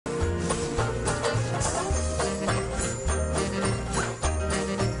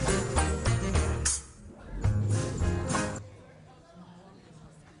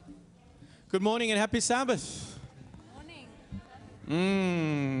Good morning and happy Sabbath.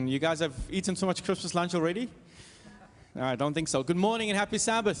 Morning. You guys have eaten so much Christmas lunch already? I don't think so. Good morning and happy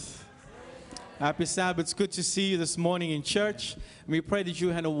Sabbath. Happy Sabbath. It's good to see you this morning in church. We pray that you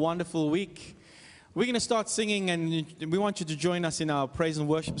had a wonderful week. We're going to start singing, and we want you to join us in our praise and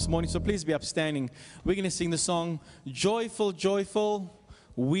worship this morning, so please be upstanding. We're going to sing the song, Joyful, Joyful,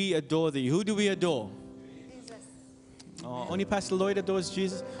 We Adore Thee. Who do we adore? Oh, only Pastor Lloyd adores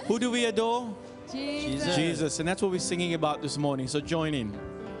Jesus. Who do we adore? Jesus. Jesus. And that's what we're singing about this morning. So join in.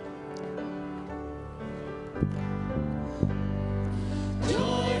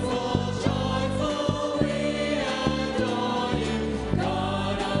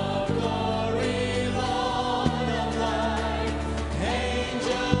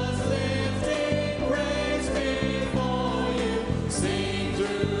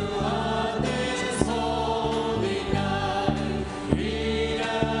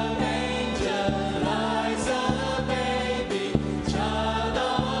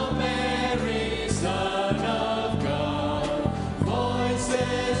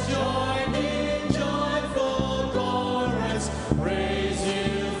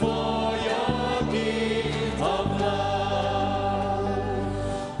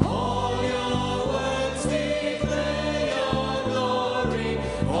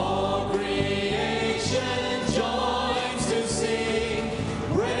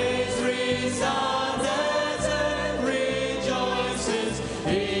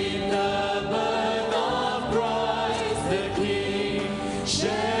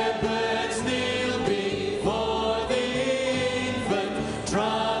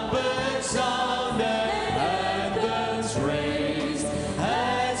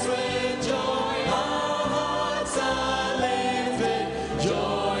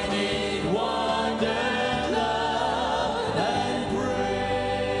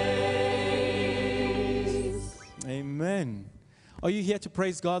 Are you here to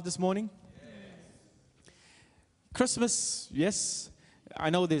praise God this morning? Yes. Christmas, yes. I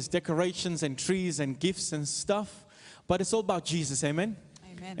know there's decorations and trees and gifts and stuff, but it's all about Jesus, amen?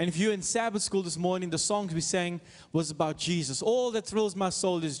 Amen. And if you're in Sabbath school this morning, the songs we sang was about Jesus. All that thrills my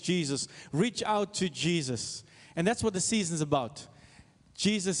soul is Jesus. Reach out to Jesus. And that's what the season's about.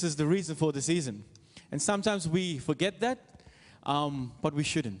 Jesus is the reason for the season. And sometimes we forget that, but we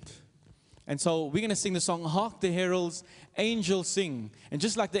shouldn't. And so we're going to sing the song, Hark the Heralds, Angels Sing. And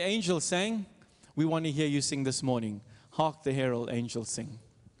just like the angels sang, we want to hear you sing this morning. Hark the Herald, Angels Sing.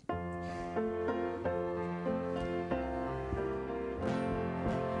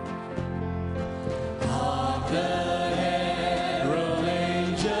 Hark the herald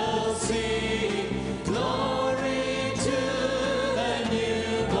angels sing, glory to the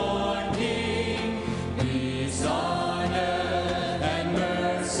newborn King. Peace on earth and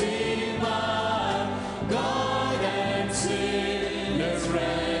mercy.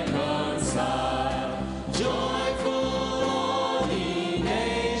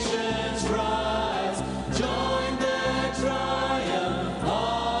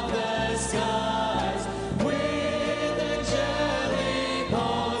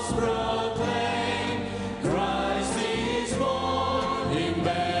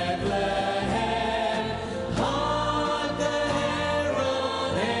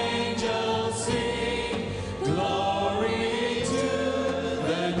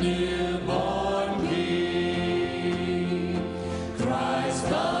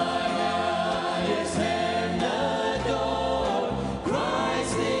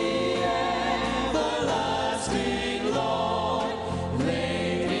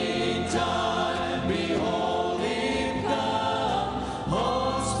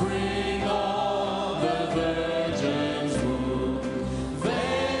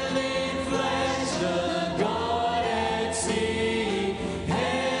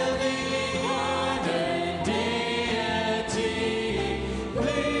 Hail the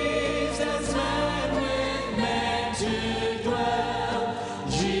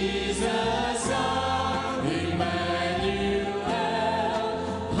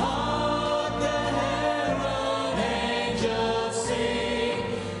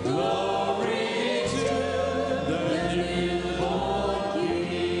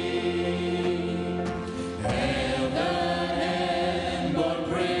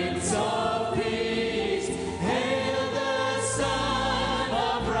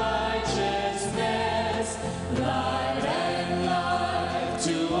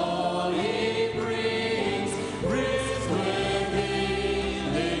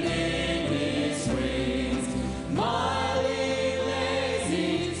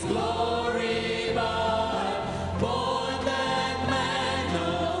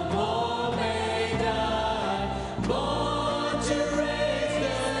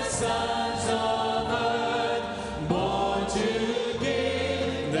sons of earth, born to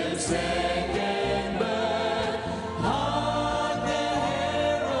give them second birth. Hark the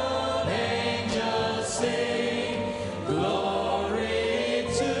herald angels sing, glory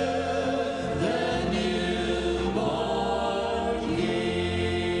to the newborn King.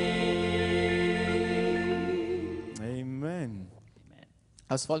 Amen.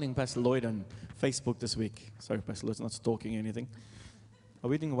 I was following Pastor Lloyd on Facebook this week. Sorry, Pastor Lloyd's not stalking anything. Are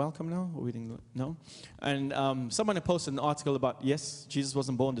we doing welcome now? Are we doing no? And someone had posted an article about, yes, Jesus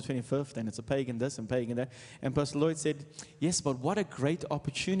wasn't born the 25th, and it's a pagan this and pagan that. And Pastor Lloyd said, yes, but what a great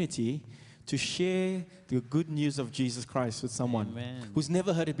opportunity to share the good news of Jesus Christ with someone Amen. who's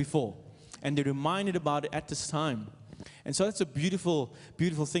never heard it before. And they're reminded about it at this time. And so that's a beautiful,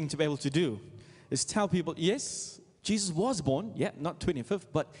 beautiful thing to be able to do, is tell people, yes, Jesus was born, yeah, not 25th,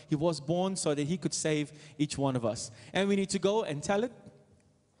 but he was born so that he could save each one of us. And we need to go and tell it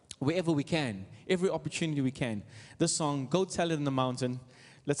wherever we can, every opportunity we can. This song, Go Tell It in the Mountain,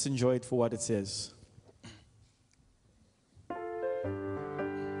 let's enjoy it for what it says.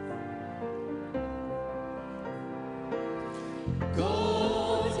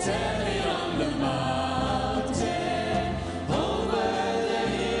 Go tell it on the mountain, over the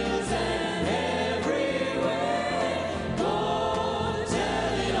hills and everywhere. Go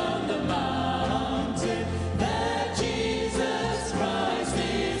tell it on the mountain that Jesus Christ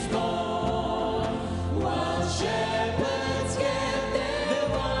is born. While shepherds kept their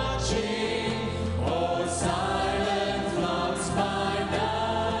watching, oh silent flocks by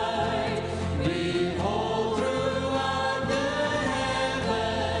night, behold throughout the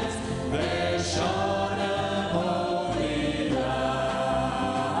heavens there shone a holy light.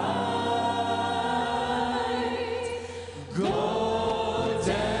 Go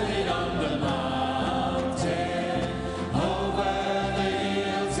tell it on the mountain, over the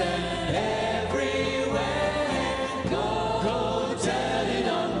hills and everywhere. Go tell it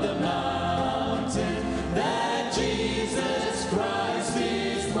on the mountain that Jesus Christ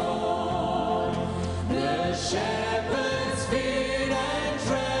is born. The shepherds feared and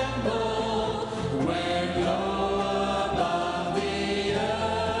trembled when low above the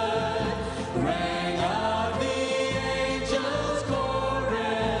earth rang out the angels'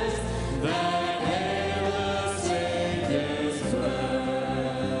 chorus that hailed the Savior's birth.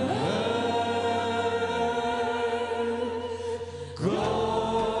 Go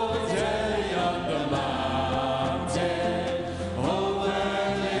tell it on the mountain, over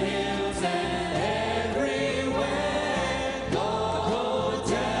the hills and everywhere. Go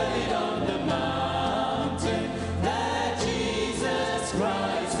tell it on the mountain that Jesus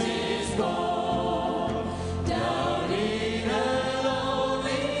Christ is born. Down in a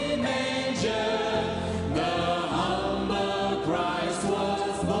lonely manger, the humble Christ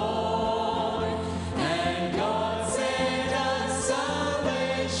was born, and God sent us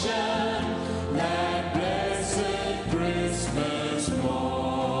salvation that blessed Christmas morn.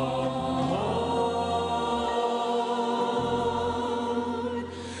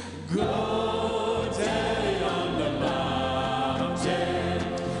 Go tell it on the mountain,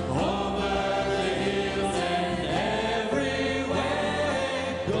 over the hills and everywhere.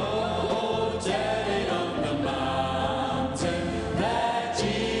 Go tell it on the mountain that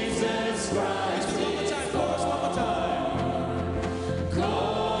Jesus Christ is born. Go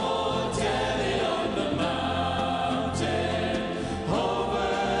tell it on the mountain,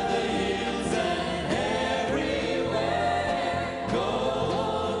 over the hills and everywhere. Go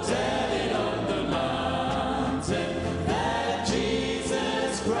tell it on the mountain that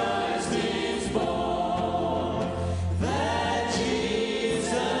Jesus Christ is born. That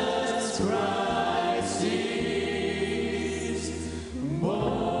Jesus Christ is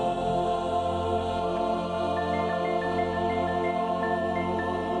born.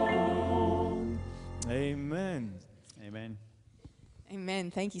 Amen. Amen.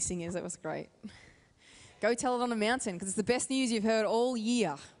 Amen. Thank you, singers. That was great. Go tell it on a mountain, because it's the best news you've heard all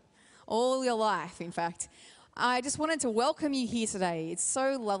year, all your life, in fact. I just wanted to welcome you here today. It's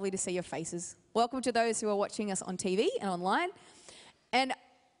so lovely to see your faces. Welcome to those who are watching us on TV and online. And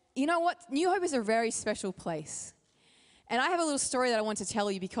you know what? New Hope is a very special place. And I have a little story that I want to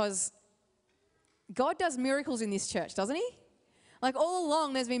tell you, because God does miracles in this church, doesn't he? Like all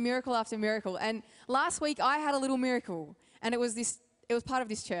along, there's been miracle after miracle. And last week, I had a little miracle, and it was part of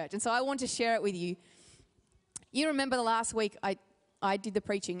this church. And so I want to share it with you. You remember the last week I did the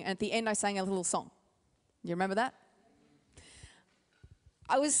preaching, and at the end I sang a little song. You remember that?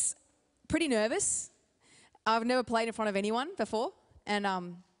 I was pretty nervous. I've never played in front of anyone before. And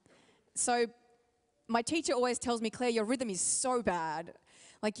so my teacher always tells me, Claire, your rhythm is so bad.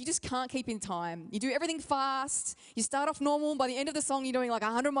 Like, you just can't keep in time. You do everything fast. You start off normal. By the end of the song, you're doing like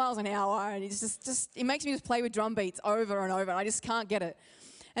 100 miles an hour. And it's just it makes me just play with drum beats over and over. And I just can't get it.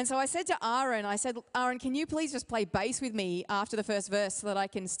 And so I said to Aaron, Aaron, can you please just play bass with me after the first verse so that I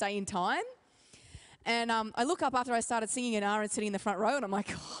can stay in time? And I look up after I started singing and Aaron's sitting in the front row and I'm like,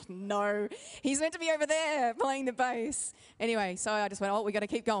 oh no, he's meant to be over there playing the bass. Anyway, so I just went, oh, we got to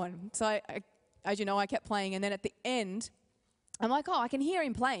keep going. So as you know, I kept playing, and then at the end, I'm like, oh, I can hear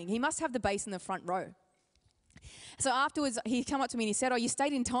him playing. He must have the bass in the front row. So afterwards, he came up to me and he said, oh, you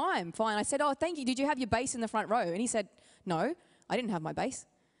stayed in time. Fine. I said, oh, thank you. Did you have your bass in the front row? And he said, no, I didn't have my bass.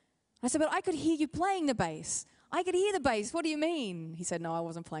 I said, but I could hear you playing the bass. I could hear the bass. What do you mean? He said, no, I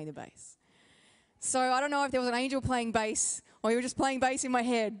wasn't playing the bass. So I don't know if there was an angel playing bass or he was just playing bass in my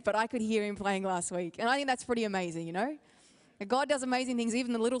head, but I could hear him playing last week. And I think that's pretty amazing, you know? God does amazing things,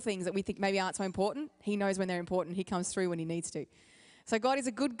 even the little things that we think maybe aren't so important. He knows when they're important. He comes through when he needs to. So God is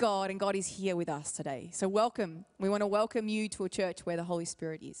a good God, and God is here with us today. So welcome. We want to welcome you to a church where the Holy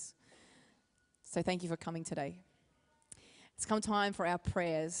Spirit is. So thank you for coming today. It's come time for our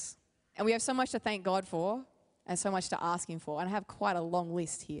prayers. And we have so much to thank God for and so much to ask him for. And I have quite a long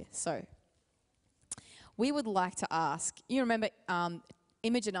list here. So we would like to ask, you remember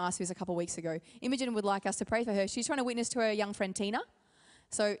Imogen asked us a couple of weeks ago. Imogen would like us to pray for her. She's trying to witness to her young friend Tina.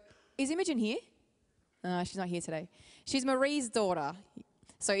 So is Imogen here? She's not here today. She's Marie's daughter.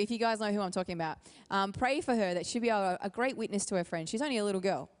 So if you guys know who I'm talking about, pray for her that she'll be a great witness to her friend. She's only a little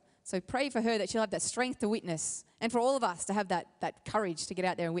girl. So pray for her that she'll have that strength to witness, and for all of us to have that courage to get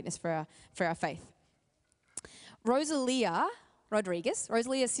out there and witness for our faith. Rosalia Rodriguez,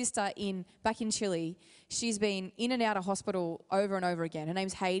 Rosalia's sister back in Chile, she's been in and out of hospital over and over again. Her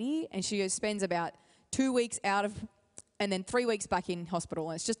name's Haiti, and she spends about 2 weeks out of, and then 3 weeks back in hospital.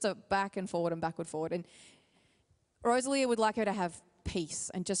 And it's just a back and forward and backward forward. And Rosalia would like her to have peace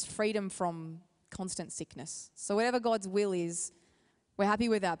and just freedom from constant sickness. So whatever God's will is, we're happy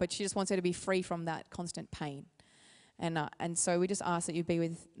with that, but she just wants her to be free from that constant pain. And so we just ask that you be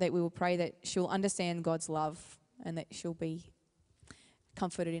with, that we will pray that she'll understand God's love and that she'll be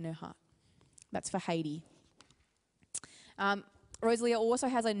comforted in her heart. That's for Haiti. Rosalia also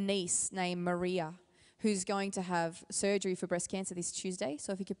has a niece named Maria who's going to have surgery for breast cancer this Tuesday.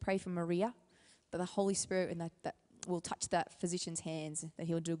 So if you could pray for Maria, that the Holy Spirit and that will touch that physician's hands, that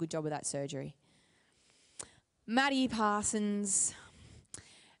he'll do a good job with that surgery. Maddie Parsons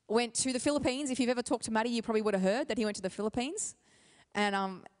went to the Philippines. If you've ever talked to Maddie, you probably would have heard that he went to the Philippines.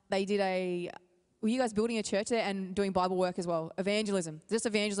 And they did were you guys building a church there and doing Bible work as well? Evangelism, just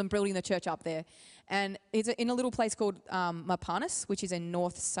evangelism, building the church up there. And it's in a little place called Mapanas, which is in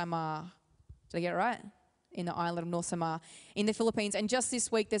North Samar. Did I get it right? In the island of North Samar in the Philippines. And just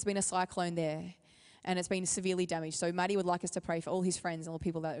this week, there's been a cyclone there. And it's been severely damaged. So Maddie would like us to pray for all his friends and all the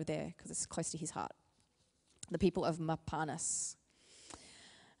people that are there because it's close to his heart. The people of Mapanas.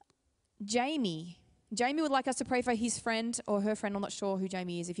 Jamie would like us to pray for his friend or her friend. I'm not sure who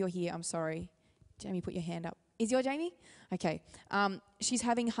Jamie is. If you're here, I'm sorry. Jamie, put your hand up. Is your Jamie? Okay. She's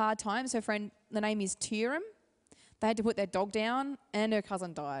having hard times. Her friend, the name is Tiram. They had to put their dog down and her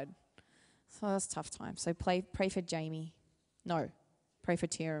cousin died. So that's a tough time. So pray for Jamie. No, pray for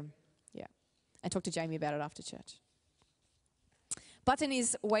Tiram. Yeah. And talk to Jamie about it after church. Button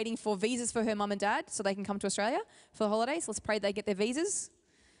is waiting for visas for her mum and dad so they can come to Australia for the holidays. Let's pray they get their visas.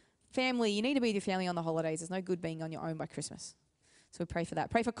 Family, you need to be with your family on the holidays. There's no good being on your own by Christmas. So we pray for that.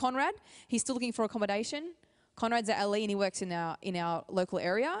 Pray for Conrad. He's still looking for accommodation. Conrad's at LE and he works in our local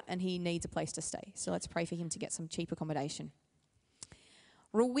area and he needs a place to stay. So let's pray for him to get some cheap accommodation.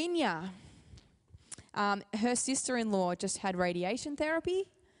 Rowinia, her sister-in-law just had radiation therapy.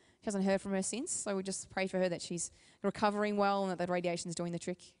 She hasn't heard from her since. So we just pray for her that she's recovering well and that the radiation's doing the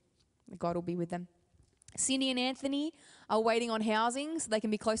trick. That God will be with them. Cindy and Anthony are waiting on housing so they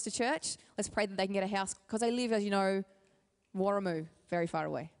can be close to church. Let's pray that they can get a house because they live, as you know, Warramoo, very far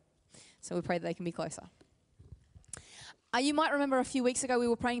away. So we pray that they can be closer. You might remember a few weeks ago we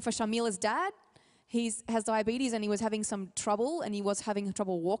were praying for Shamila's dad. He has diabetes and he was having some trouble and he was having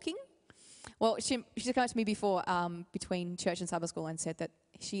trouble walking. Well, she came up to me before between church and Sabbath school and said that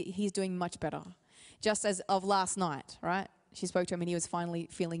he's doing much better. Just as of last night, right? She spoke to him and he was finally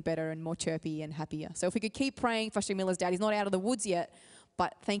feeling better and more chirpy and happier. So if we could keep praying for Shamila's dad. He's not out of the woods yet,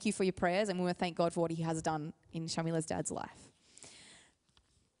 but thank you for your prayers and we want to thank God for what he has done in Shamila's dad's life.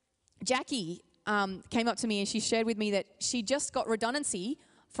 Jackie came up to me and she shared with me that she just got redundancy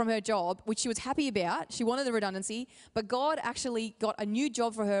from her job, which she was happy about. She wanted the redundancy, but God actually got a new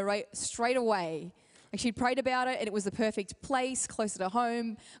job for her right straight away. Like she'd prayed about it and it was the perfect place, closer to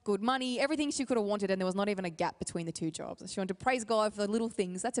home, good money, everything she could have wanted, and there was not even a gap between the two jobs. She wanted to praise God for the little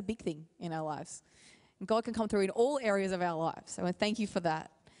things. That's a big thing in our lives. And God can come through in all areas of our lives. So I thank you for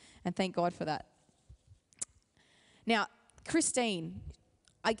that and thank God for that. Now, Christine,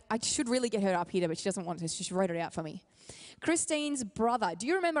 I should really get her up here, but she doesn't want to. She wrote it out for me. Christine's brother. Do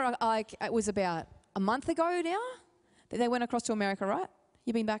you remember, like, it was about a month ago now that they went across to America, right?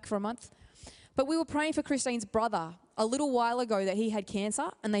 You've been back for a month? But we were praying for Christine's brother a little while ago that he had cancer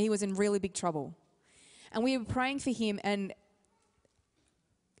and that he was in really big trouble. And we were praying for him, and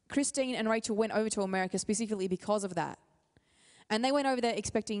Christine and Rachel went over to America specifically because of that. And they went over there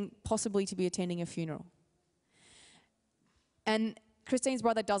expecting possibly to be attending a funeral. And Christine's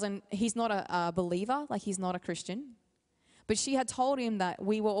brother he's not a believer, like he's not a Christian. But she had told him that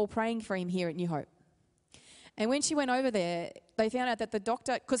we were all praying for him here at New Hope. And when she went over there, they found out that the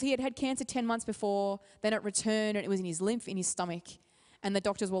doctor, because he had had cancer 10 months before, then it returned and it was in his lymph, in his stomach. And the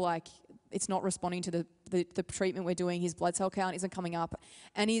doctors were like, it's not responding to the treatment we're doing. His blood cell count isn't coming up.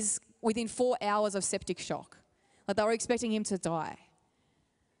 And he's within 4 hours of septic shock. Like they were expecting him to die.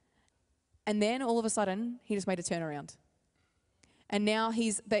 And then all of a sudden, he just made a turnaround. And now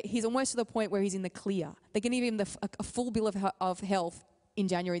he's almost to the point where he's in the clear. They can give him a full bill of health in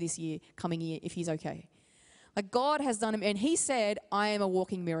January this year, coming year, if he's okay. Like God has done him, and he said, I am a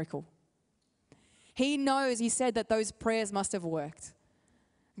walking miracle. He knows, he said that those prayers must have worked.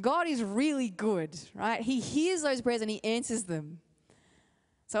 God is really good, right? He hears those prayers and he answers them.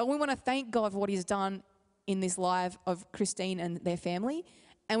 So we want to thank God for what he's done in this life of Christine and their family.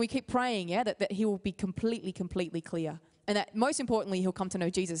 And we keep praying, that he will be completely clear. And that most importantly, he'll come to know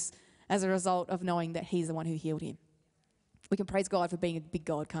Jesus as a result of knowing that he's the one who healed him. We can praise God for being a big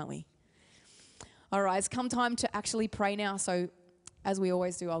God, can't we? All right, it's come time to actually pray now. So as we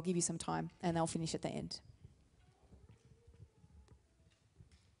always do, I'll give you some time and I'll finish at the end.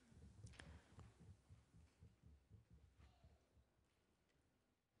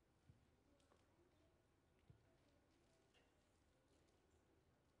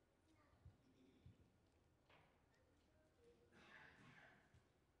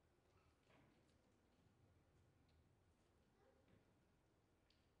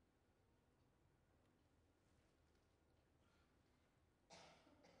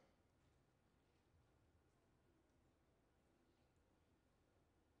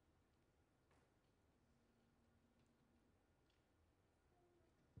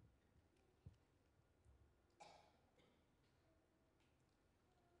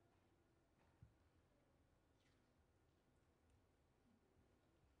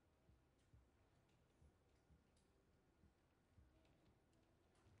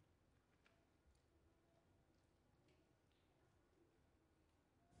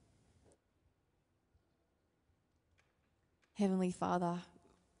 Heavenly Father,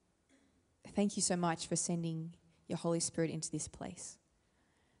 thank you so much for sending your Holy Spirit into this place.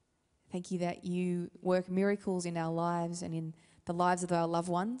 Thank you that you work miracles in our lives and in the lives of our loved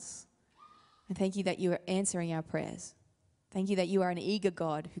ones. And thank you that you are answering our prayers. Thank you that you are an eager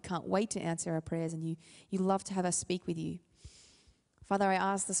God who can't wait to answer our prayers, and you love to have us speak with you. Father, I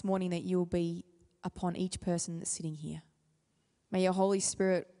ask this morning that you will be upon each person that's sitting here. May your Holy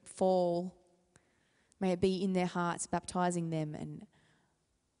Spirit fall. May it be in their hearts, baptizing them and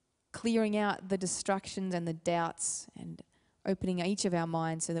clearing out the distractions and the doubts and opening each of our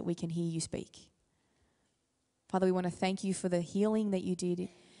minds so that we can hear you speak. Father, we want to thank you for the healing that you did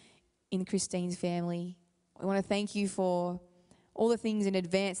in Christine's family. We want to thank you for all the things in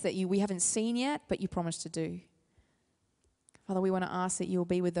advance that we haven't seen yet, but you promised to do. Father, we want to ask that you will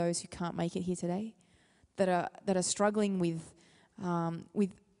be with those who can't make it here today, that are struggling with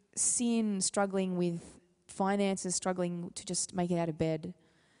sin, struggling with finances, struggling to just make it out of bed.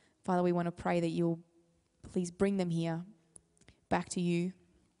 Father, we want to pray that you'll please bring them here back to you.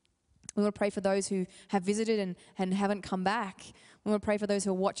 We want to pray for those who have visited and haven't come back. We want to pray for those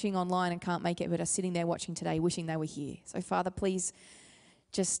who are watching online and can't make it but are sitting there watching today wishing they were here. So Father, please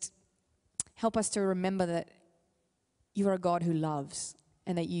just help us to remember that you are a God who loves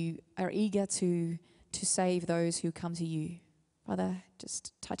and that you are eager to save those who come to you. Father,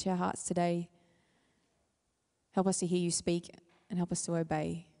 just touch our hearts today. Help us to hear you speak and help us to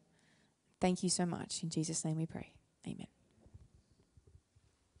obey. Thank you so much. In Jesus' name we pray. Amen.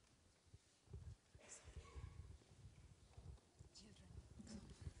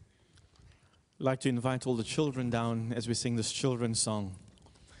 I'd like to invite all the children down as we sing this children's song.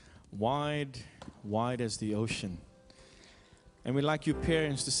 Wide, wide as the ocean. And we'd like you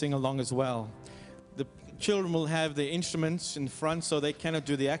parents to sing along as well. The children will have the instruments in front so they cannot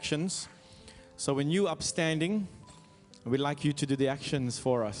do the actions. So when you upstanding, we'd like you to do the actions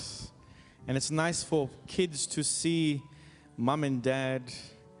for us. And it's nice for kids to see mom and dad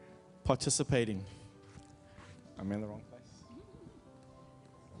participating. I'm in the wrong place.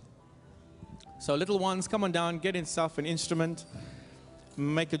 So little ones, come on down, get yourself an instrument,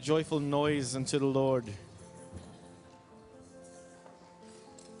 make a joyful noise unto the Lord.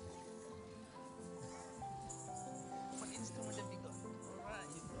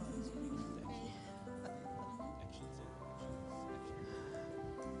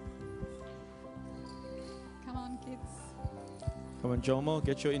 Come on, kids. Come on, Jomo,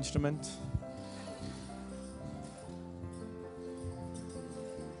 get your instrument.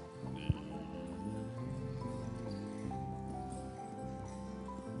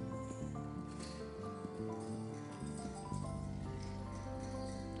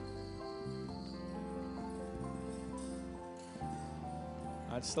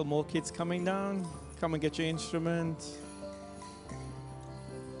 Still more kids coming down. Come and get your instrument.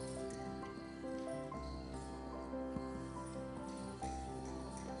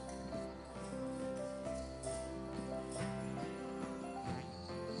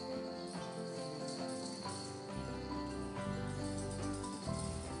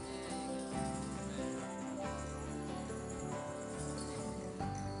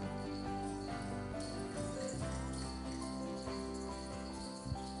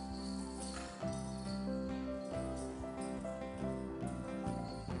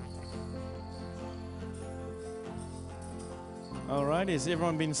 All right, is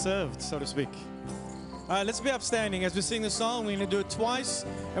everyone being served, so to speak? All right, let's be upstanding. As we sing the song, we're going to do it twice,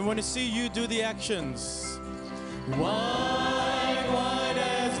 and we're going to see you do the actions. Wide, wide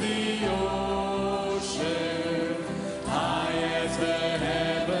as the ocean, high as the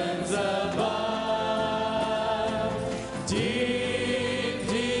heavens above, deep,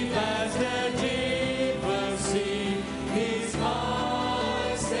 deep as the deepest sea, is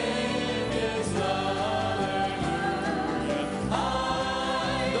my Savior's love.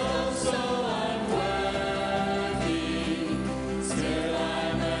 I, though so unworthy, still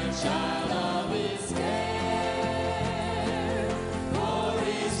I'm a child of His care. For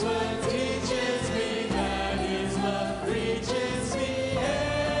His word teaches me that His love reaches me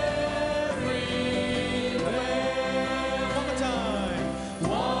everywhere. One more time.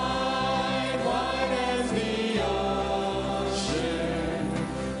 Wide, wide as the ocean,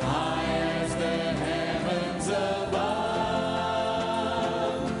 high as the heavens above,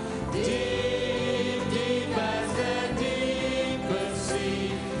 deep, deep as the deepest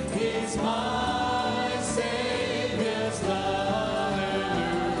sea, is my Savior's love.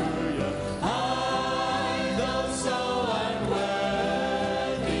 Hallelujah. I, though so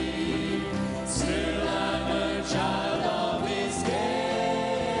unworthy, still I'm a child of His care.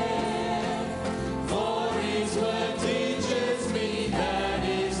 For His word teaches me that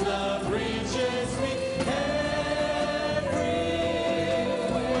His love reaches me everywhere.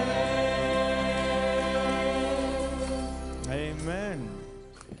 Amen.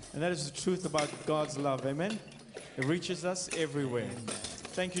 And that is the truth about God's love. Amen. It reaches us everywhere.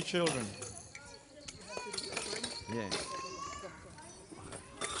 Thank you, children. Yeah.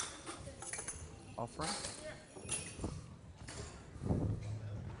 Offering?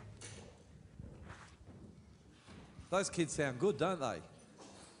 Those kids sound good, don't they?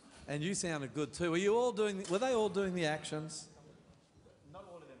 And you sounded good too. Were they all doing the actions? Not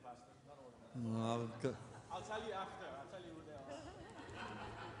all of them, Pastor. Not all of them. Oh, good. I'll tell you after. I'll tell you who they are.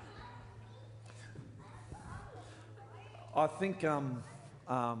 I think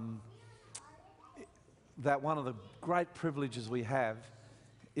that one of the great privileges we have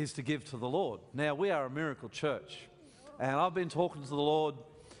is to give to the Lord. Now, we are a miracle church, and I've been talking to the Lord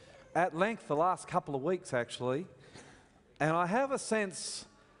at length the last couple of weeks, actually, and I have a sense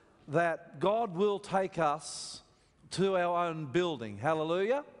that God will take us to our own building.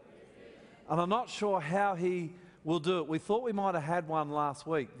 Hallelujah. And I'm not sure how He will do it. We thought we might have had one last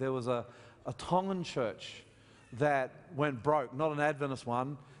week. There was a Tongan church that went broke, not an Adventist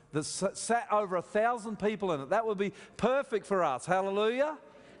one, that sat over 1,000 people in it. That would be perfect for us. Hallelujah.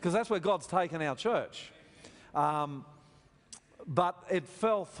 Because that's where God's taken our church. But it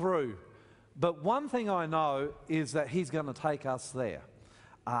fell through. But one thing I know is that He's going to take us there.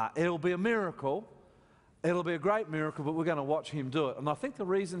 It'll be a miracle. It'll be a great miracle, but we're going to watch Him do it. And I think the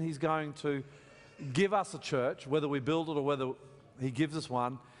reason He's going to give us a church, whether we build it or whether He gives us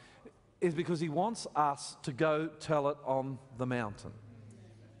one, is because He wants us to go tell it on the mountain.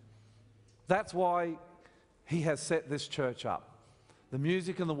 That's why He has set this church up. The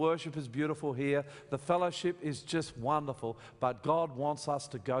music and the worship is beautiful here. The fellowship is just wonderful. But God wants us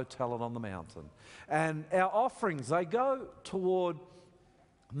to go tell it on the mountain. And our offerings, they go toward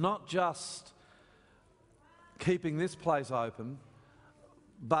not just keeping this place open,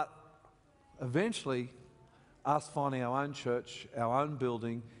 but eventually us finding our own church, our own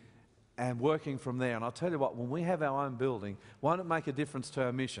building, and working from there. And I'll tell you what, when we have our own building, won't it make a difference to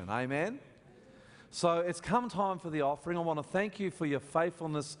our mission? Amen? So it's come time for the offering. I want to thank you for your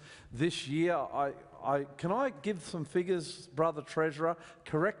faithfulness this year. Can I give some figures, Brother Treasurer?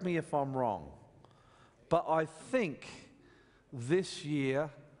 Correct me if I'm wrong. But I think this year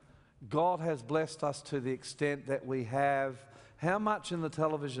God has blessed us to the extent that we have, how much in the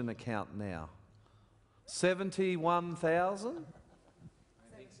television account now? 71,000?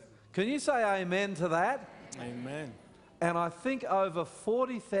 Can you say amen to that? Amen. And I think over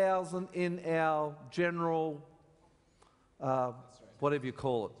 40,000 in our general, whatever you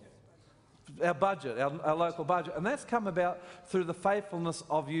call it, our budget, our local budget. And that's come about through the faithfulness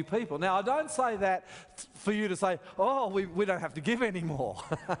of you people. Now, I don't say that for you to say, oh, we don't have to give anymore.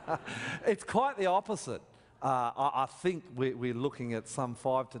 It's quite the opposite. I think we're looking at some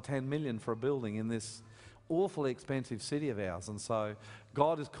 5 to 10 million for a building in this awfully expensive city of ours. And so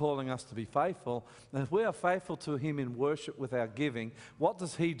God is calling us to be faithful. And if we are faithful to Him in worship with our giving, what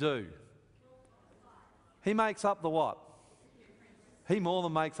does He do? He makes up the what? He more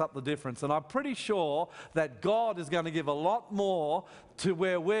than makes up the difference. And I'm pretty sure that God is going to give a lot more to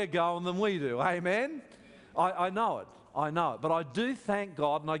where we're going than we do. Amen? I know it. I know it. But I do thank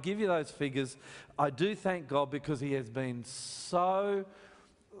God, and I give you those figures. I do thank God because He has been so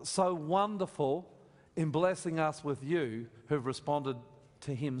wonderful in blessing us with you who've responded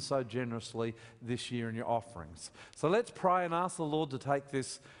to Him so generously this year in your offerings. So let's pray and ask the Lord to take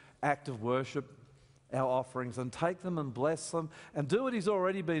this act of worship, our offerings, and take them and bless them and do what He's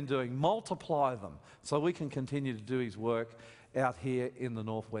already been doing, multiply them so we can continue to do His work out here in the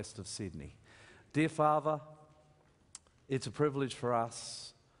northwest of Sydney. Dear Father, it's a privilege for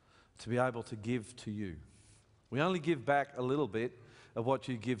us to be able to give to you. We only give back a little bit of what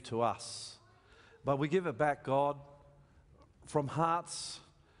you give to us. But we give it back, God, from hearts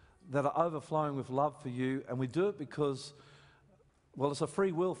that are overflowing with love for you. And we do it because, well, it's a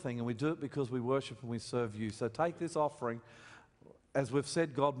free will thing. And we do it because we worship and we serve you. So take this offering. As we've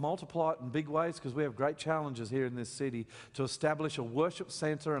said, God, multiply it in big ways because we have great challenges here in this city to establish a worship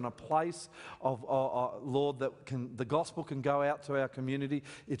centre and a place of, Lord, that the gospel can go out to our community.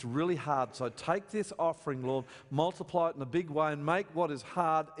 It's really hard. So take this offering, Lord, multiply it in a big way and make what is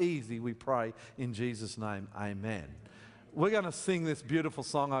hard easy, we pray in Jesus' name. Amen. We're going to sing this beautiful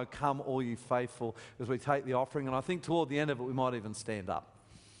song, "O Come All Ye Faithful," as we take the offering. And I think toward the end of it, we might even stand up.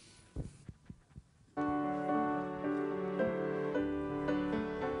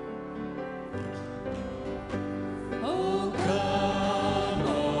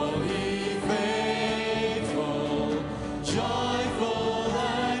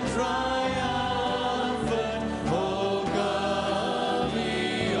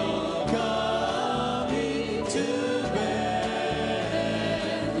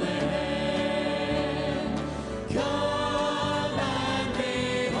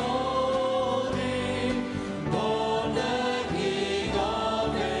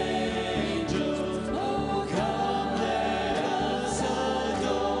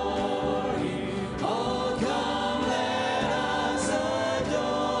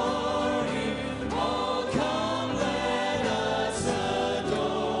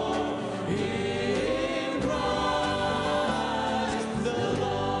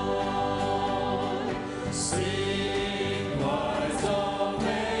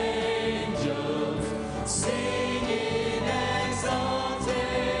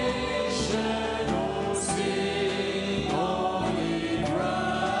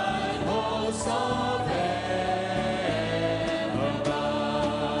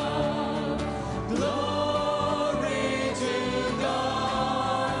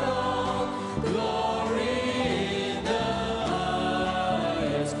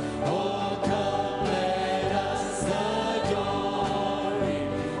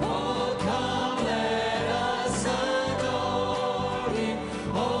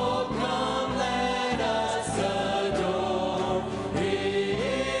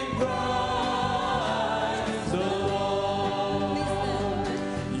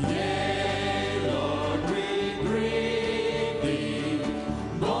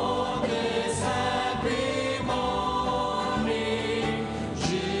 More this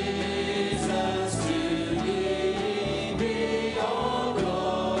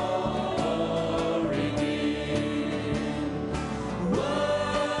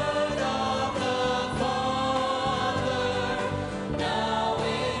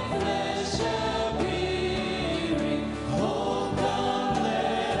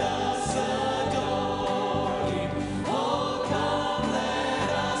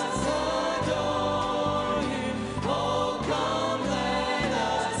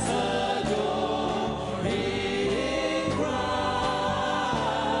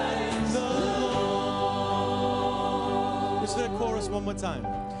one more time.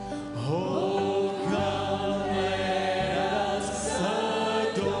 Oh, come, let us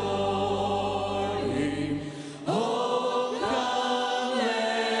adore Him. Oh, come,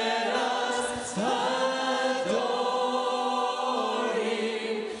 let us adore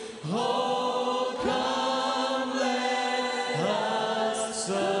Him. Oh, come, let us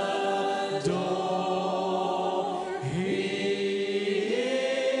adore Him.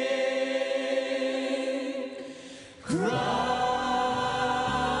 Christ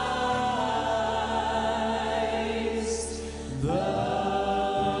the Lord.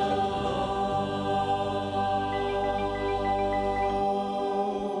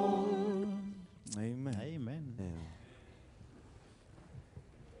 Amen. Amen.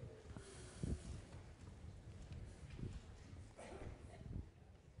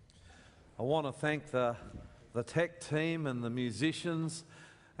 I want to thank the tech team and the musicians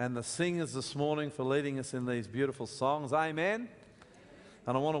and the singers this morning for leading us in these beautiful songs. Amen.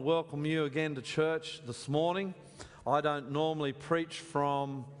 And I want to welcome you again to church this morning. I don't normally preach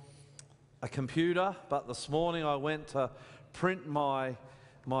from a computer, but this morning I went to print my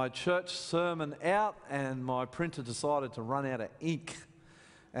church sermon out and my printer decided to run out of ink.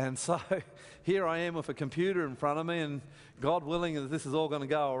 And so here I am with a computer in front of me, and God willing, this is all going to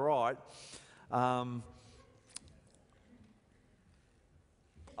go all right.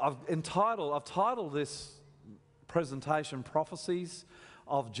 I've titled this presentation Prophecies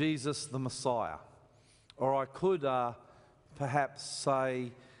of Jesus the Messiah. Or I could perhaps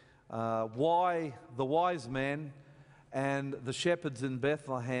say why the wise men and the shepherds in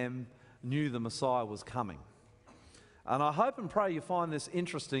Bethlehem knew the Messiah was coming. And I hope and pray you find this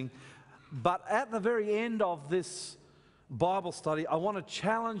interesting. But at the very end of this Bible study, I want to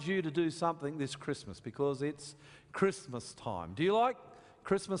challenge you to do something this Christmas because it's Christmas time. Do you like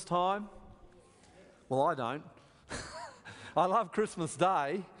Christmas time? Well, I don't. I love Christmas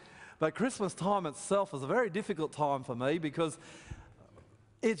Day, but Christmas time itself is a very difficult time for me because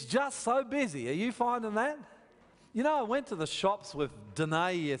it's just so busy. Are you finding that? You know, I went to the shops with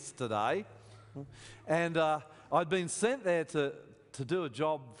Danae yesterday, and I'd been sent there to do a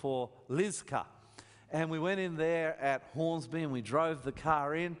job for Lizka. And we went in there at Hornsby and we drove the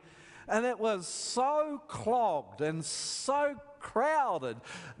car in, and it was so clogged and so crowded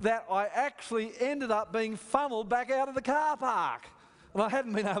that I actually ended up being funneled back out of the car park. And I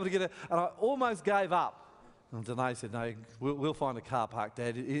hadn't been able to get it, and I almost gave up. And Danae said, no, we'll find a car park,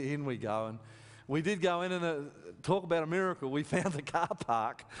 Dad. In we go. And we did go in and talk about a miracle. We found a car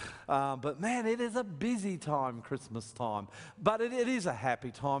park. But man, it is a busy time, Christmas time. But it is a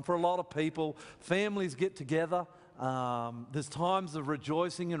happy time for a lot of people. Families get together. There's times of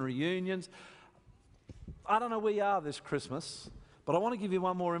rejoicing and reunions. I don't know where you are this Christmas, but I want to give you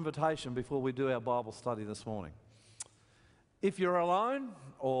one more invitation before we do our Bible study this morning. If you're alone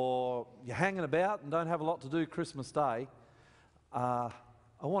or you're hanging about and don't have a lot to do Christmas Day, I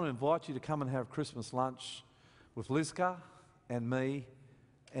want to invite you to come and have Christmas lunch with Lizka and me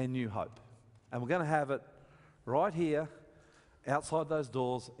and New Hope. And we're going to have it right here outside those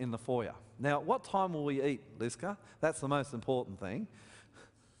doors in the foyer. Now, what time will we eat, Lizka? That's the most important thing.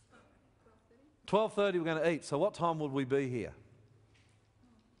 12:30 we're going to eat. So what time would we be here?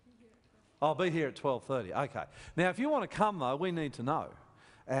 I'll be here at 12:30. Okay. Now, if you want to come, though, we need to know.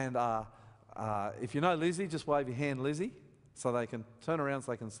 And if you know Lizzie, just wave your hand, Lizzie, so they can turn around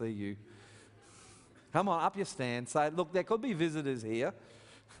so they can see you. Come on, up your stand. Say, look, there could be visitors here.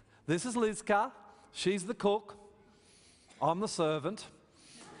 This is Lizka. She's the cook. I'm the servant.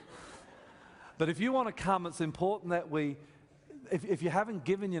 But if you want to come, it's important that if you haven't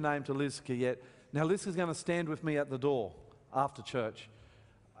given your name to Lizka yet, now Lizka's going to stand with me at the door after church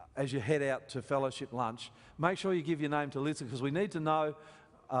as you head out to fellowship lunch. Make sure you give your name to Lizka because we need to know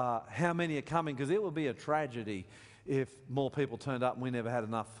how many are coming, because it would be a tragedy if more people turned up and we never had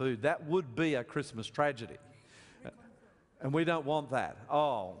enough food. That would be a Christmas tragedy. And we don't want that.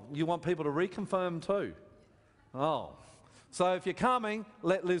 Oh, you want people to reconfirm too? Oh. So if you're coming,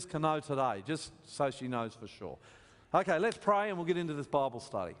 let Lizka know today, just so she knows for sure. Okay, let's pray and we'll get into this Bible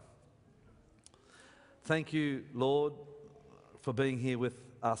study. Thank you, Lord, for being here with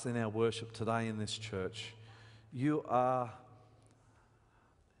us in our worship today in this church. You are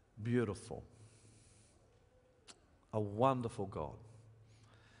beautiful, a wonderful God.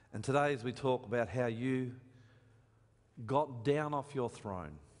 And today as we talk about how you got down off your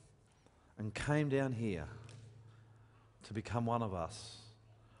throne and came down here to become one of us,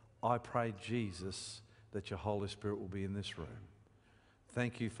 I pray, Jesus, that your Holy Spirit will be in this room.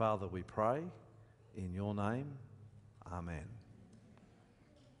 Thank you, Father, we pray in your name. Amen.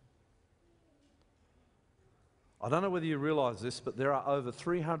 I don't know whether you realise this, but there are over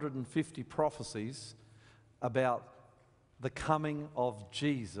 350 prophecies about the coming of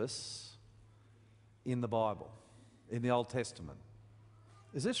Jesus in the Bible, in the Old Testament.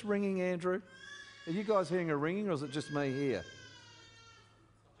 Is this ringing, Andrew? Are you guys hearing a ringing, or is it just me here?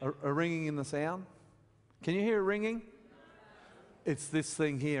 A ringing in the sound? Can you hear a ringing? It's this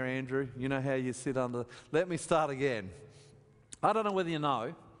thing here, Andrew. You know how you sit under... Let me start again. I don't know whether you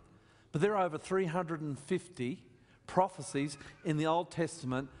know, but there are over 350 prophecies in the Old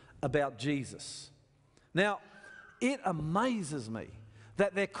Testament about Jesus. Now, it amazes me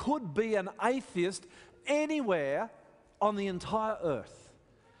that there could be an atheist anywhere on the entire earth.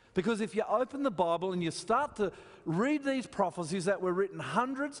 Because if you open the Bible and you start to read these prophecies that were written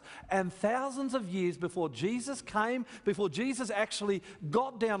hundreds and thousands of years before Jesus came, before Jesus actually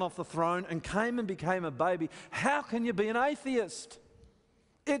got down off the throne and came and became a baby, how can you be an atheist?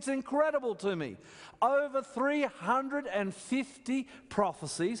 It's incredible to me. Over 350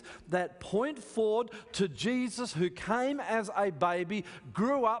 prophecies that point forward to Jesus, who came as a baby,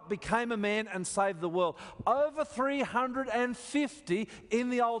 grew up, became a man, and saved the world. Over 350 in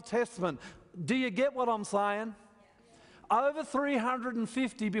the Old Testament. Do you get what I'm saying? Over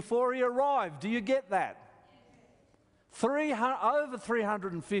 350 before he arrived. Do you get that? Over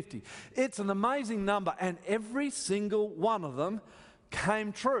 350. It's an amazing number, and every single one of them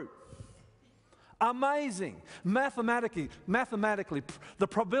came true. Amazing. Mathematically, the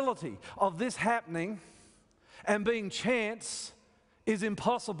probability of this happening and being chance is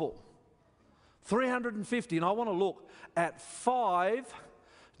impossible. 350, and I want to look at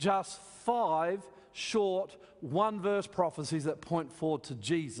just five short one-verse prophecies that point forward to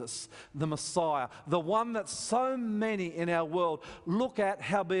Jesus, the Messiah, the one that so many in our world look at,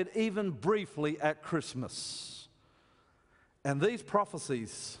 howbeit even briefly, at Christmas. And these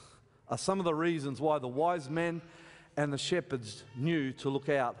prophecies are some of the reasons why the wise men and the shepherds knew to look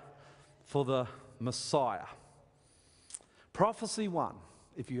out for the Messiah. Prophecy 1,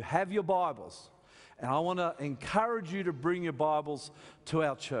 if you have your Bibles, and I want to encourage you to bring your Bibles to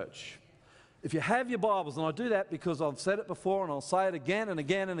our church. If you have your Bibles, and I do that because I've said it before and I'll say it again and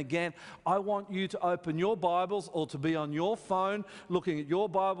again and again, I want you to open your Bibles or to be on your phone, looking at your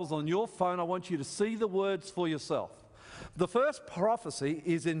Bibles on your phone. I want you to see the words for yourself. The first prophecy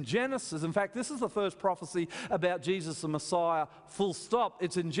is in Genesis. In fact, this is the first prophecy about Jesus the Messiah, full stop.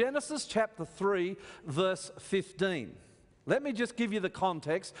 It's in Genesis chapter 3, verse 15. Let me just give you the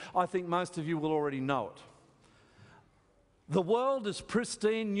context. I think most of you will already know it. The world is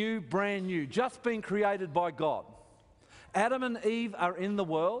pristine, new, brand new, just been created by God. Adam and Eve are in the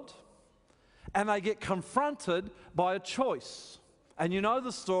world, and they get confronted by a choice. And you know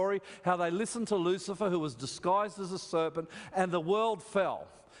the story, how they listened to Lucifer, who was disguised as a serpent, and the world fell.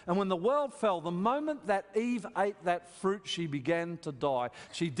 And when the world fell, the moment that Eve ate that fruit, she began to die.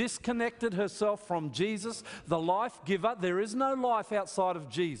 She disconnected herself from Jesus, the life giver. There is no life outside of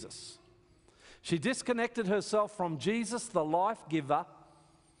Jesus. She disconnected herself from Jesus, the life giver,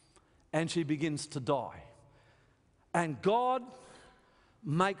 and she begins to die. And God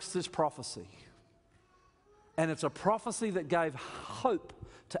makes this prophecy. And it's a prophecy that gave hope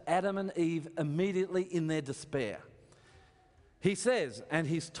to Adam and Eve immediately in their despair. He says, and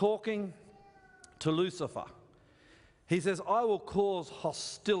he's talking to Lucifer, he says, I will cause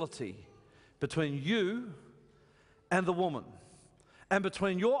hostility between you and the woman, and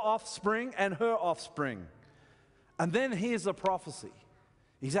between your offspring and her offspring. And then here's a prophecy.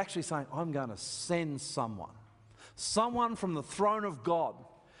 He's actually saying, I'm going to send someone from the throne of God.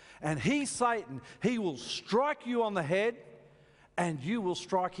 And he, Satan, he will strike you on the head and you will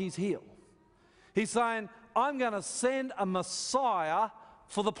strike his heel. He's saying, I'm going to send a Messiah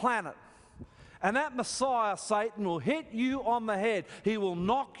for the planet. And that Messiah, Satan, will hit you on the head. He will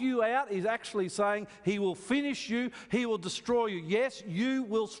knock you out. He's actually saying he will finish you. He will destroy you. Yes, you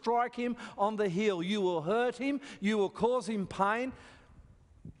will strike him on the heel. You will hurt him. You will cause him pain.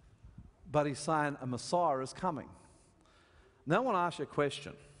 But he's saying a Messiah is coming. Now I want to ask you a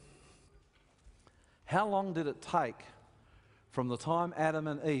question. How long did it take from the time Adam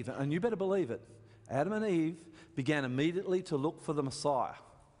and Eve, and you better believe it, Adam and Eve began immediately to look for the Messiah.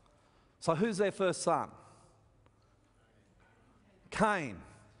 So who's their first son? Cain.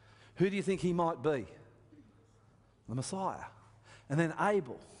 Who do you think he might be? The Messiah. And then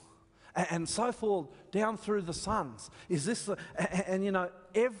Abel. And so forth down through the sons. Is this and you know,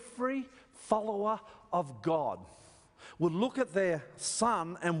 every follower of God would look at their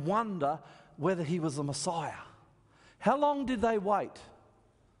son and wonder whether he was the Messiah. How long did they wait?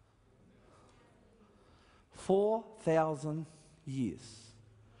 4,000 years.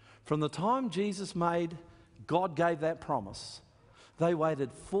 From the time Jesus made God gave that promise, they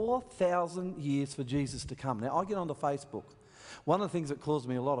waited 4,000 years for Jesus to come. Now, I get onto Facebook. One of the things that caused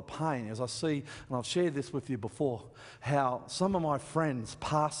me a lot of pain is I see, and I've shared this with you before, how some of my friends,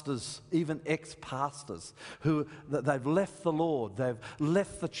 pastors, even ex-pastors, they've left the Lord, they've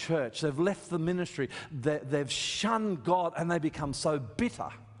left the church, they've left the ministry, they've shunned God, and they become so bitter,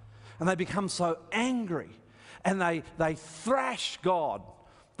 and they become so angry, and they thrash God.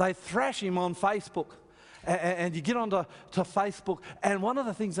 They thrash Him on Facebook. And you get onto Facebook, and one of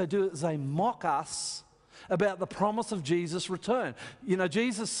the things they do is they mock us about the promise of Jesus' return. You know,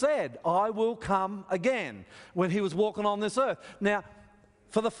 Jesus said, I will come again, when He was walking on this earth. Now,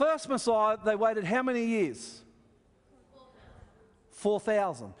 for the first Messiah, they waited how many years?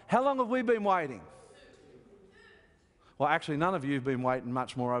 4,000. How long have we been waiting? Well, actually, none of you have been waiting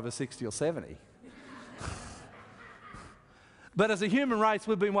much more over 60 or 70. But as a human race,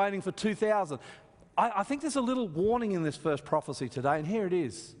 we've been waiting for 2,000. I think there's a little warning in this first prophecy today, and here it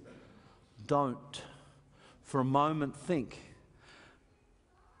is. Don't for a moment think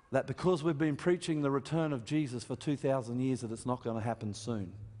that because we've been preaching the return of Jesus for 2,000 years that it's not going to happen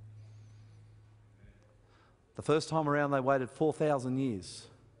soon. The first time around they waited 4,000 years.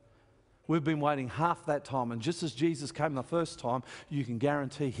 We've been waiting half that time, and just as Jesus came the first time, you can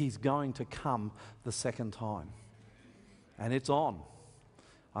guarantee He's going to come the second time. And it's on.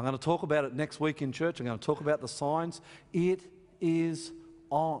 I'm going to talk about it next week in church. I'm going to talk about the signs. It is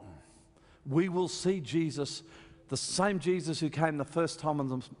on. We will see Jesus, the same Jesus who came the first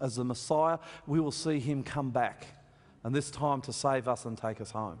time as the Messiah. We will see Him come back, and this time to save us and take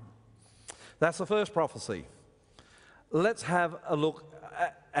us home. That's the first prophecy. Let's have a look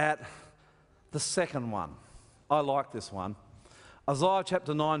at the second one. I like this one. Isaiah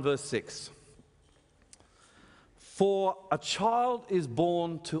chapter 9, verse 6. For a child is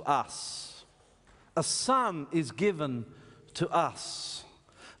born to us, a son is given to us.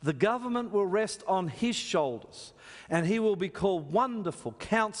 The government will rest on His shoulders, and He will be called Wonderful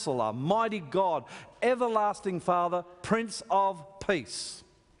Counselor, Mighty God, Everlasting Father, Prince of Peace.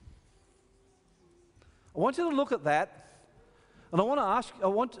 I want you to look at that, and I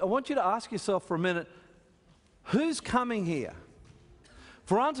want you to ask yourself for a minute, who's coming here?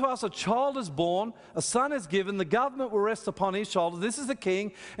 For unto us a child is born, a son is given, the government will rest upon His shoulders. This is the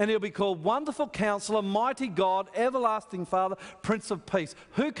King, and He'll be called Wonderful Counselor, Mighty God, Everlasting Father, Prince of Peace.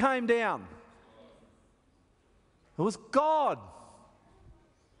 Who came down? It was God.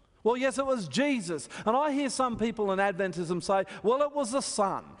 Well, yes, it was Jesus. And I hear some people in Adventism say, well, it was the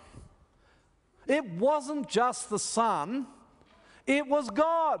Son. It wasn't just the Son, it was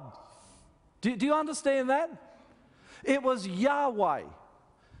God. Do you understand that? It was Yahweh,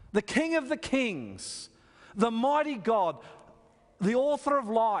 the King of the Kings, the mighty God, the author of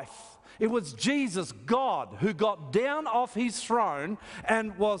life. It was Jesus, God, who got down off His throne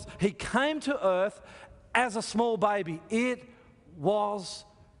and He came to earth as a small baby. It was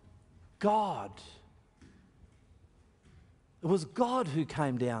God. It was God who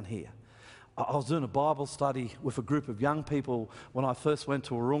came down here. I was doing a Bible study with a group of young people when I first went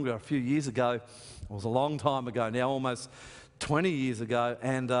to Wahroonga a few years ago. It was a long time ago now, almost 20 years ago,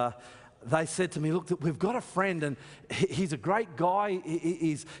 and they said to me, look, we've got a friend and he's a great guy,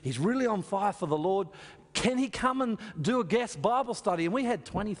 he's really on fire for the Lord. Can he come and do a guest Bible study? And we had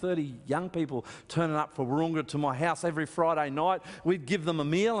 20, 30 young people turning up for Wahroonga to my house every Friday night. We'd give them a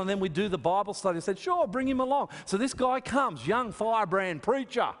meal and then we'd do the Bible study. I said, sure, bring him along. So this guy comes, young firebrand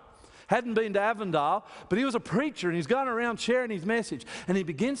preacher. Hadn't been to Avondale, but he was a preacher and he's going around sharing his message. And he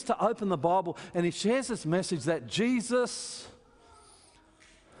begins to open the Bible and he shares this message that Jesus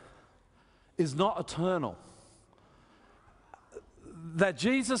is not eternal. That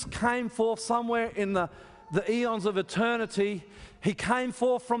Jesus came forth somewhere in the eons of eternity. He came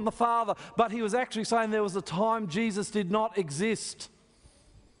forth from the Father, but he was actually saying there was a time Jesus did not exist.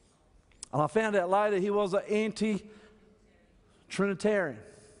 And I found out later he was an anti-Trinitarian.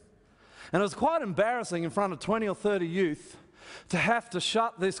 And it was quite embarrassing in front of 20 or 30 youth to have to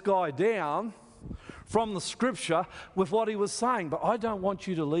shut this guy down from the scripture with what he was saying. But I don't want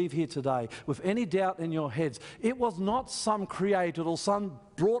you to leave here today with any doubt in your heads. It was not some created or some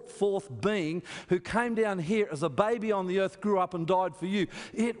brought forth being who came down here as a baby on the earth, grew up and died for you.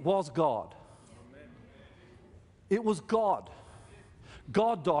 It was God. Amen. It was God.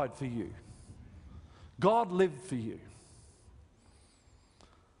 God died for you. God lived for you.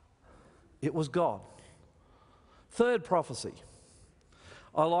 It was God. Third prophecy.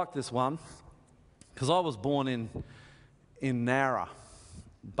 I like this one because I was born in Nara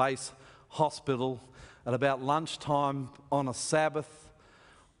Base Hospital at about lunchtime on a Sabbath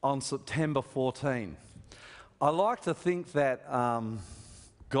on September 14. I like to think that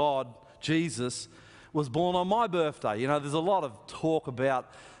God, Jesus, was born on my birthday. You know, there's a lot of talk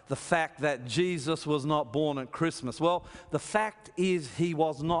about the fact that Jesus was not born at Christmas. Well, the fact is he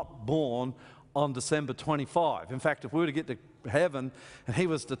was not born on December 25. In fact, if we were to get to heaven and he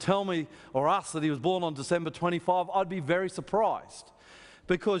was to tell me or us that he was born on December 25, I'd be very surprised.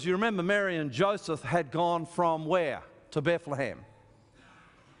 Because you remember Mary and Joseph had gone from where? To Bethlehem.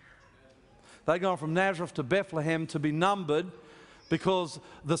 They'd gone from Nazareth to Bethlehem to be numbered because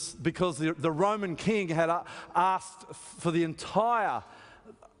the Roman king had asked for the entire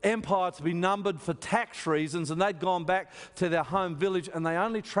empire to be numbered for tax reasons, and they'd gone back to their home village, and they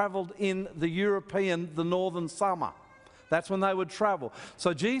only travelled in the northern summer. That's when they would travel.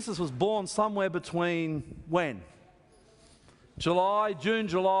 So Jesus was born somewhere between when? June,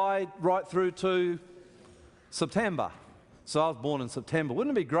 July, right through to September. So I was born in September.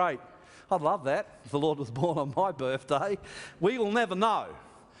 Wouldn't it be great? I'd love that if the Lord was born on my birthday. We will never know,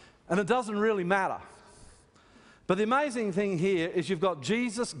 and it doesn't really matter. But the amazing thing here is you've got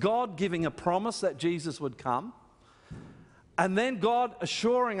Jesus, God giving a promise that Jesus would come, and then God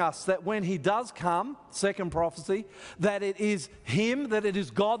assuring us that when he does come, second prophecy, that it is him, that it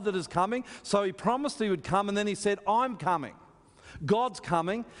is God that is coming. So he promised he would come, and then he said, I'm coming. God's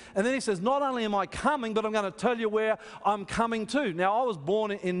coming. And then he says, not only am I coming, but I'm going to tell you where I'm coming to. Now, I was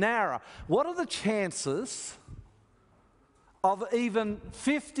born in Nara. What are the chances of even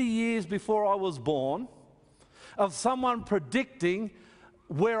 50 years before I was born of someone predicting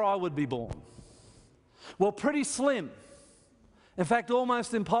where I would be born? Well, pretty slim. In fact,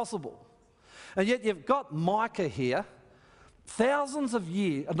 almost impossible. And yet you've got Micah here, hundreds of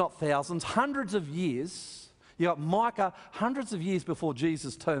years. You've got Micah hundreds of years before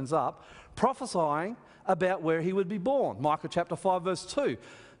Jesus turns up, prophesying about where he would be born. Micah chapter 5 verse 2.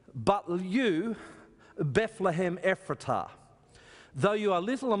 But you, Bethlehem Ephratah, though you are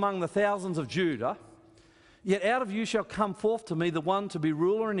little among the thousands of Judah, yet out of you shall come forth to me the one to be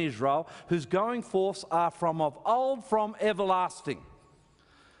ruler in Israel, whose going forths are from of old, from everlasting.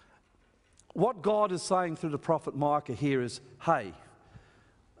 What God is saying through the prophet Micah here is, hey,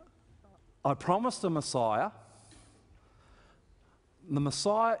 I promised a Messiah. The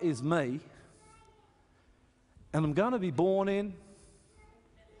Messiah is me, and I'm going to be born in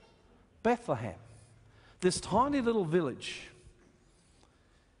Bethlehem, this tiny little village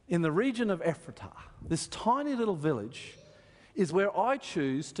in the region of Ephratah. This tiny little village is where I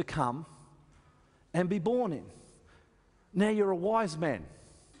choose to come and be born in. Now you're a wise man,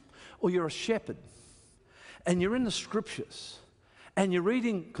 or you're a shepherd, and you're in the scriptures, and you're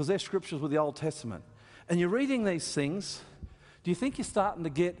reading, because they're scriptures with the Old Testament, and you're reading these things. Do you think you're starting to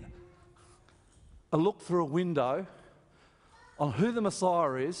get a look through a window on who the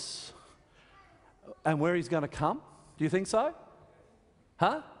Messiah is and where he's going to come? Do you think so?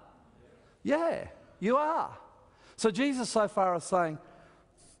 Huh? Yeah, you are. So Jesus so far is saying,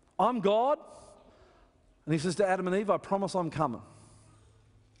 I'm God. And he says to Adam and Eve, I promise I'm coming.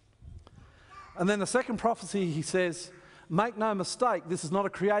 And then the second prophecy, he says, make no mistake, this is not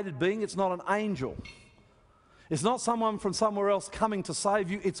a created being, it's not an angel. It's not someone from somewhere else coming to save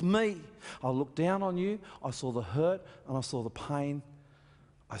you, it's me. I looked down on you, I saw the hurt and I saw the pain.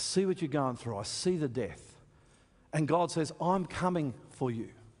 I see what you're going through, I see the death. And God says, I'm coming for you.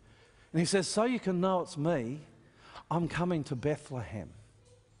 And he says, so you can know it's me, I'm coming to Bethlehem.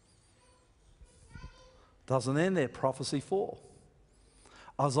 Doesn't end there, prophecy 4.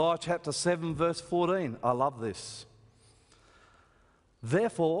 Isaiah chapter 7 verse 14, I love this.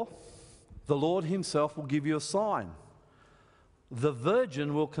 Therefore, the Lord himself will give you a sign. The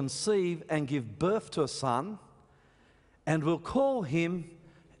virgin will conceive and give birth to a son, and will call him,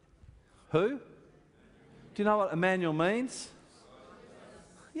 who? Do you know what Emmanuel means?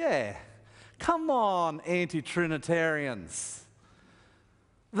 Yeah. Come on, anti-Trinitarians.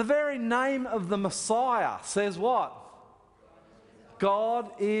 The very name of the Messiah says what?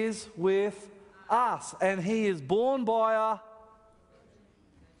 God is with us, and he is born by a...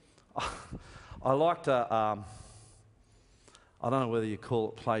 I like to, I don't know whether you call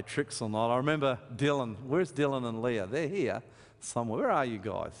it play tricks or not. I remember Dylan. Where's Dylan and Leah? They're here somewhere. Where are you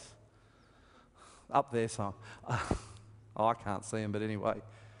guys? Up there some. Oh, I can't see them, but anyway.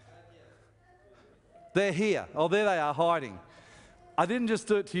 They're here. Oh, there they are, hiding. I didn't just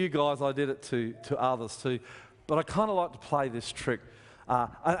do it to you guys, I did it to others too. But I kind of like to play this trick. And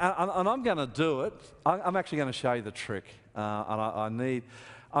I'm going to do it. I'm actually going to show you the trick. And I need...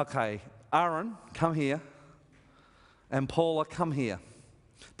 Okay, Aaron, come here. And Paula, come here.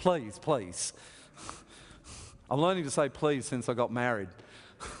 Please, please. I'm learning to say please since I got married.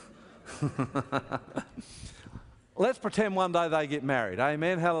 let's pretend one day they get married.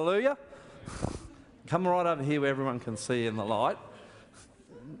 Amen, hallelujah. Come right over here where everyone can see in the light.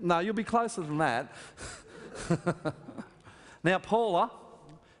 No, you'll be closer than that. Now, Paula,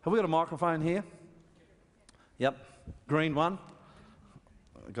 have we got a microphone here? Yep, green one.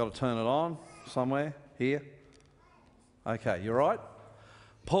 I've got to turn it on somewhere. Here. Okay, you right?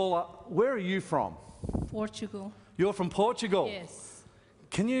 Paula, where are you from? Portugal. You're from Portugal? Yes.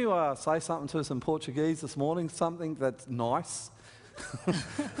 Can you say something to us in Portuguese this morning? Something that's nice?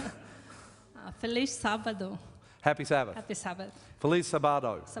 Feliz sábado. Happy Sabbath. Happy Sabbath. Feliz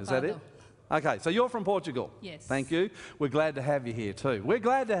Sábado. Is that it? Sábado. Okay, so you're from Portugal? Yes. Thank you. We're glad to have you here too. We're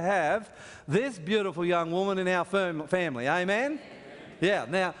glad to have this beautiful young woman in our family. Amen? Yeah.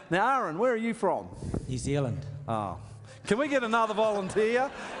 Now, Aaron, where are you from? New Zealand. Oh. Can we get another volunteer?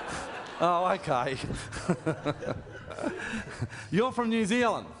 Oh, okay. You're from New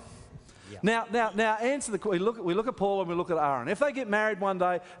Zealand. Yeah. Now, answer the question. We look at Paul and we look at Aaron. If they get married one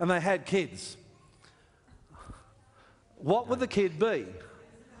day and they had kids, what would the kid be?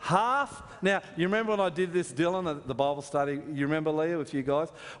 Half? Now, you remember when I did this, Dylan, at the Bible study? You remember, Leah, with you guys?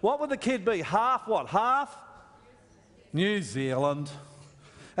 What would the kid be? Half what? Half? New Zealand.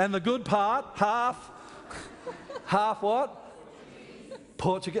 And the good part, half what?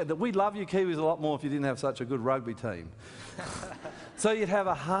 Portugal. We love you Kiwis a lot more if you didn't have such a good rugby team. So you'd have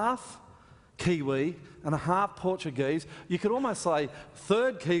a half Kiwi and a half Portuguese. You could almost say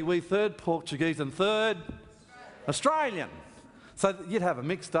third Kiwi, third Portuguese and third Australian. So you'd have a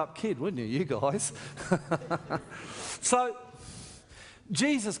mixed up kid, wouldn't you, you guys? So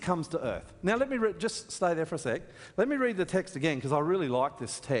Jesus comes to earth. Now let me just stay there for a sec. Let me read the text again because I really like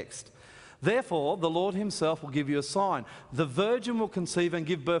this text. Therefore, the Lord himself will give you a sign. The virgin will conceive and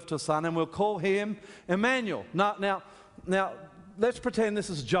give birth to a son, and we'll call him Emmanuel. Now, let's pretend this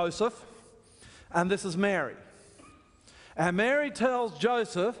is Joseph, and this is Mary. And Mary tells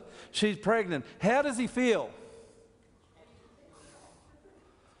Joseph she's pregnant. How does he feel?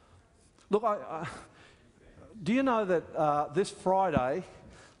 Look, do you know that this Friday,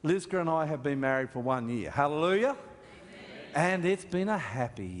 Lizka and I have been married for 1 year? Hallelujah. And it's been a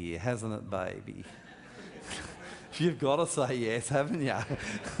happy year, hasn't it, baby? You've got to say yes, haven't you?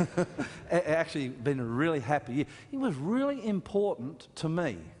 Actually, been a really happy year. It was really important to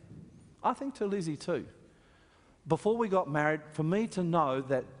me, I think to Lizzie too, before we got married, for me to know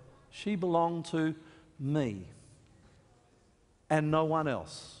that she belonged to me and no one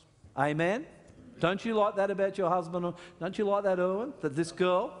else. Amen? Don't you like that about your husband? Don't you like that, Erwin? That this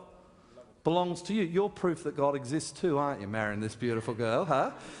girl belongs to you. You're proof that God exists too, aren't you, marrying this beautiful girl,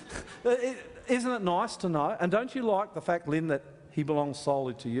 huh? Isn't it nice to know? And don't you like the fact, Lynn, that he belongs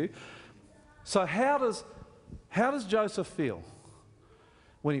solely to you? So how does Joseph feel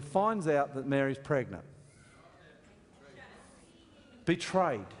when he finds out that Mary's pregnant?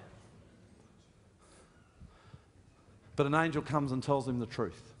 Betrayed. But an angel comes and tells him the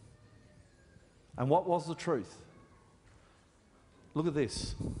truth. And what was the truth? Look at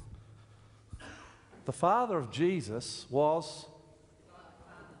this. The father of Jesus was...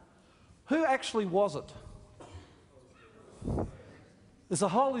 Who actually was it? Is the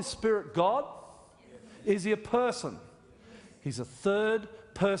Holy Spirit God? Is he a person? He's a third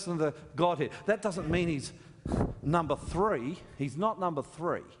person of the Godhead. That doesn't mean he's number three. He's not number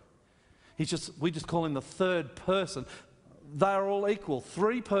three. We just call him the third person. They are all equal.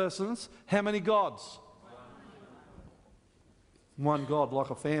 3 persons. How many gods? One God, like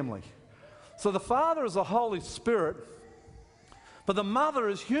a family. So the Father is the Holy Spirit, but the mother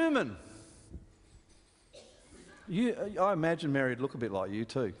is human. I imagine Mary would look a bit like you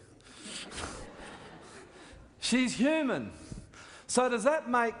too. She's human. So does that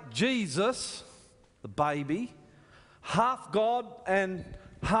make Jesus, the baby, half God and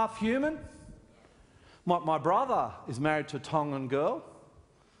half human? My brother is married to a Tongan girl.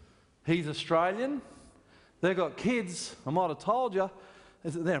 He's Australian. They've got kids. I might have told you.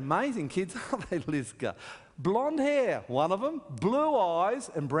 They're amazing kids, aren't they, Lizka? Blonde hair, one of them. Blue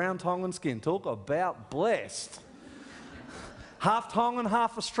eyes and brown Tongan skin. Talk about blessed. Half Tongan,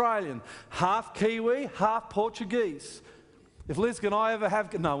 half Australian. Half Kiwi, half Portuguese. If Lizka and I ever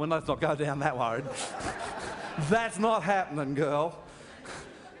have... No, let's not go down that road. That's not happening, girl.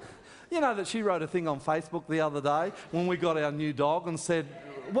 You know that she wrote a thing on Facebook the other day when we got our new dog and said,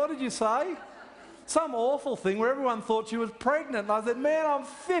 what did you say? Some awful thing where everyone thought she was pregnant. And I said, man, I'm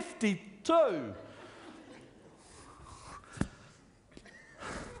 52.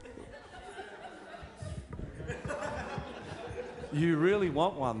 You really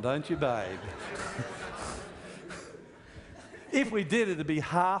want one, don't you, babe? If we did, it'd be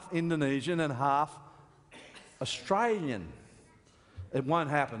half Indonesian and half Australian. It won't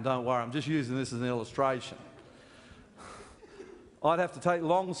happen, don't worry. I'm just using this as an illustration. I'd have to take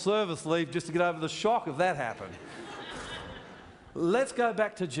long service leave just to get over the shock if that happened. Let's go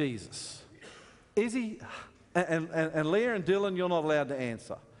back to Jesus. Is he, and Leah and Dylan, you're not allowed to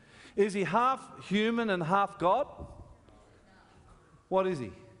answer. Is he half human and half God? What is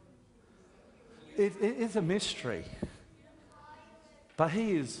he? It's a mystery. But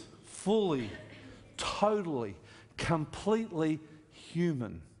he is fully, totally, completely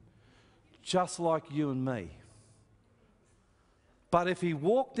human, just like you and me. But if he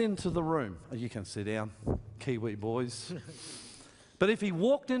walked into the room, you can sit down, Kiwi boys. But if he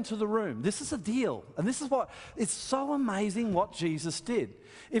walked into the room, this is a deal, and this is what, it's so amazing what Jesus did.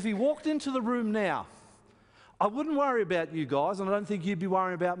 If he walked into the room now, I wouldn't worry about you guys, and I don't think you'd be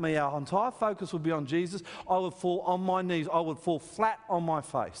worrying about me. Our entire focus would be on Jesus. I would fall on my knees. I would fall flat on my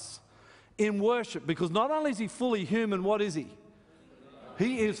face in worship, because not only is he fully human, what is he?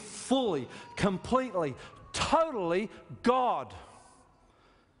 He is fully, completely, totally God.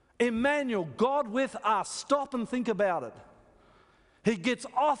 Emmanuel, God with us. Stop and think about it. He gets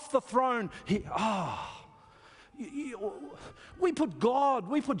off the throne. We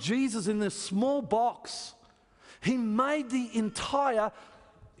put Jesus in this small box. He made the entire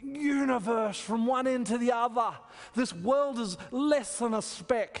universe from one end to the other. This world is less than a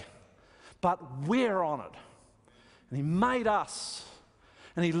speck, but we're on it. And he made us,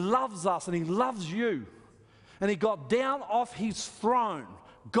 and he loves us, and he loves you. And he got down off his throne,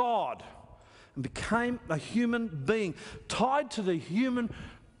 God, and became a human being, tied to the human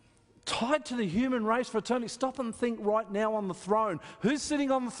race for eternity. Stop and think right now on the throne. Who's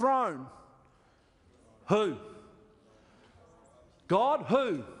sitting on the throne? Who? God?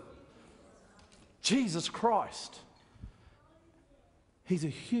 Who? Jesus Christ. He's a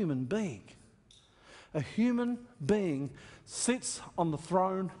human being. A human being sits on the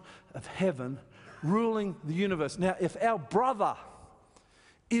throne of heaven, ruling the universe. Now, if our brother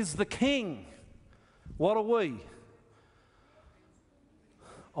is the king, what are we?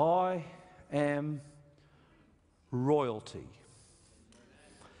 I am royalty.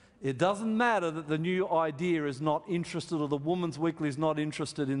 It doesn't matter that the New Idea is not interested, or the Women's Weekly is not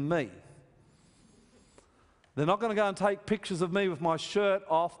interested in me. They're not going to go and take pictures of me with my shirt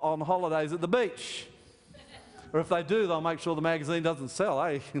off on holidays at the beach. Or if they do, they'll make sure the magazine doesn't sell,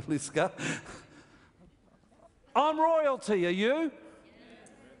 eh, Liska? I'm royalty, are you?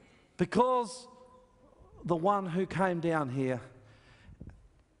 Because the one who came down here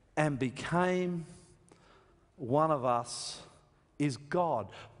and became one of us is God,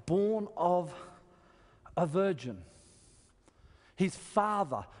 born of a virgin. His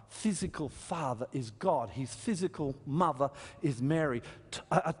father, physical father, is God. His physical mother is Mary.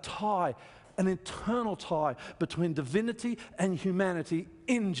 A tie, an eternal tie between divinity and humanity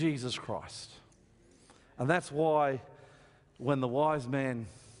in Jesus Christ. And that's why when the wise man,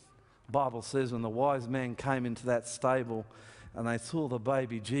 the Bible says, when the wise man came into that stable and they saw the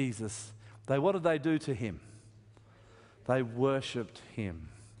baby Jesus, what did they do to him? They worshipped him.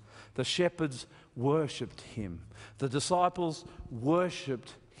 The shepherds worshipped him. The disciples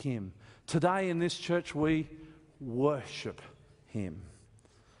worshipped him. Today in this church we worship him.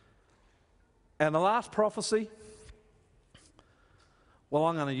 And the last prophecy, well,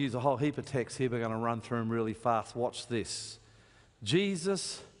 I'm going to use a whole heap of text here. We're going to run through them really fast. Watch this.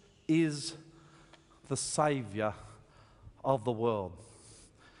 Jesus is the Saviour of the world.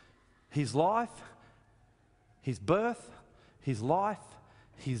 His life, his birth, his life,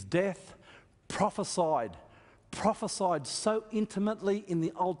 his death, prophesied so intimately in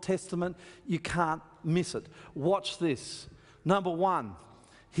the Old Testament, you can't miss it. Watch this. Number one,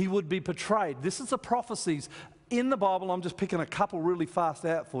 he would be betrayed. This is the prophecies in the Bible. I'm just picking a couple really fast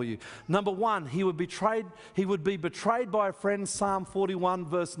out for you. Number one, he would be betrayed by a friend, Psalm 41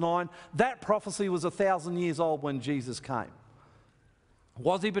 verse 9. That prophecy was 1,000 years old when Jesus came.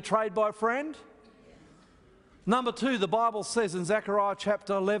 Was he betrayed by a friend? Number two, the Bible says in Zechariah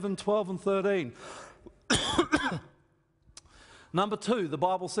chapter 11, 12 and 13. Number two, the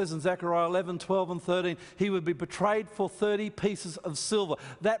Bible says in Zechariah 11, 12 and 13, he would be betrayed for 30 pieces of silver.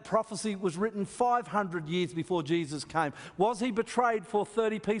 That prophecy was written 500 years before Jesus came. Was he betrayed for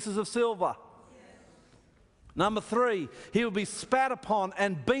 30 pieces of silver? Number three, he will be spat upon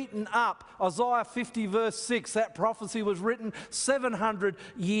and beaten up. Isaiah 50 verse 6, that prophecy was written 700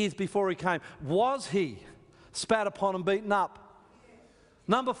 years before he came. Was he spat upon and beaten up?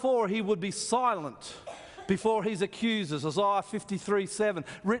 Number four, he would be silent before his accusers, Isaiah 53:7,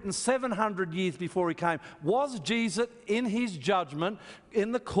 written 700 years before he came. Was Jesus in his judgment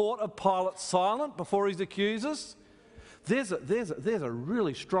in the court of Pilate silent before his accusers? There's a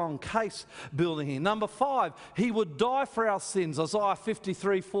really strong case building here. Number 5, he would die for our sins, Isaiah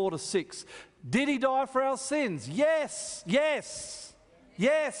 53:4-6. Did he die for our sins? Yes, yes,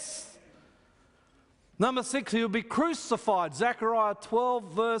 yes. Number 6, he would be crucified, Zechariah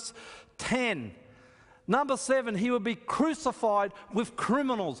 12:10. Number 7, he would be crucified with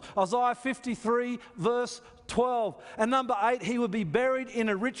criminals, Isaiah 53:12. And number 8, he would be buried in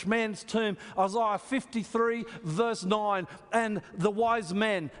a rich man's tomb, Isaiah 53:9. And the wise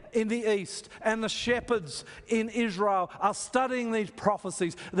men in the east and the shepherds in Israel are studying these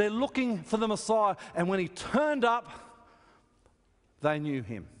prophecies. They're looking for the Messiah. And when he turned up, they knew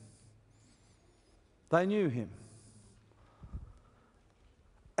him. They knew him.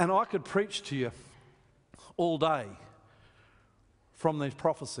 And I could preach to you all day from these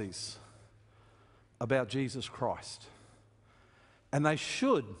prophecies about Jesus Christ. And they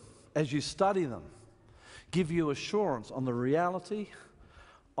should, as you study them, give you assurance on the reality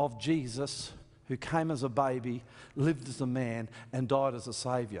of Jesus who came as a baby, lived as a man, and died as a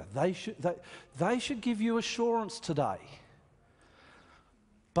saviour. They should give you assurance today.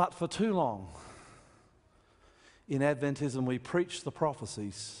 But for too long, in Adventism, we preach the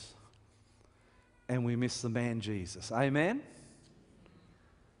prophecies and we miss the man Jesus. Amen?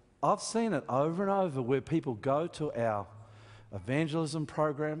 I've seen it over and over where people go to our evangelism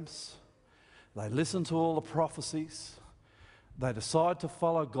programs, they listen to all the prophecies, they decide to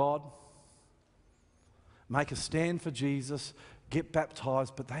follow God, make a stand for Jesus, get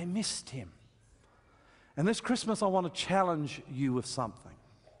baptized, but they missed him. And this Christmas I want to challenge you with something.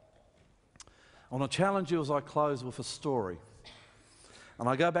 I want to challenge you as I close with a story. And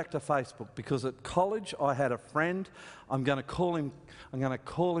I go back to Facebook because at college I had a friend. I'm going to call him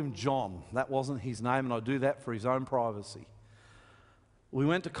John. That wasn't his name, and I do that for his own privacy. We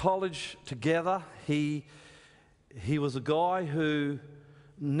went to college together. He was a guy who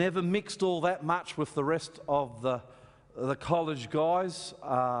never mixed all that much with the rest of the college guys.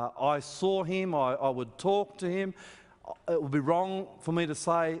 I saw him. I would talk to him. It would be wrong for me to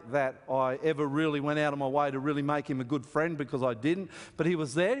say that I ever really went out of my way to really make him a good friend, because I didn't. But he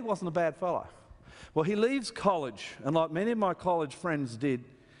was there. He wasn't a bad fellow. Well, he leaves college, and like many of my college friends did,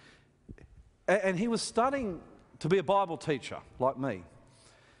 and he was studying to be a Bible teacher like me.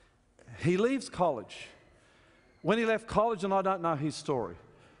 He leaves college. When he left college, and I don't know his story,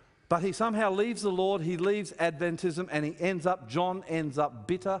 but he somehow leaves the Lord, he leaves Adventism, and John ends up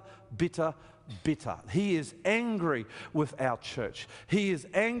bitter, bitter, bitter. He is angry with our church. He is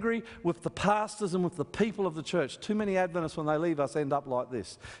angry with the pastors and with the people of the church. Too many Adventists, when they leave us, end up like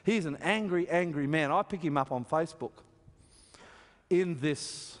this. He's an angry, angry man. I pick him up on Facebook in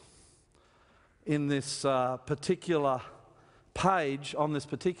this particular page, on this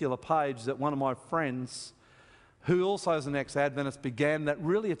particular page that one of my friends, who also is an ex-Adventist, began, that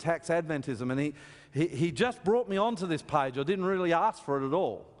really attacks Adventism. And he just brought me onto this page. I didn't really ask for it at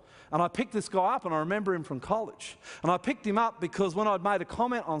all. And I picked this guy up, and I remember him from college. And I picked him up because when I'd made a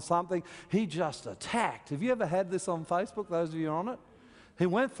comment on something, he just attacked. Have you ever had this on Facebook, those of you on it? He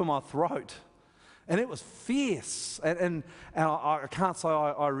went for my throat. And it was fierce. And I can't say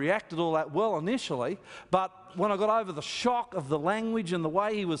I reacted all that well initially, but when I got over the shock of the language and the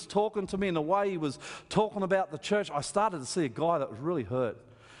way he was talking to me and the way he was talking about the church, I started to see a guy that was really hurt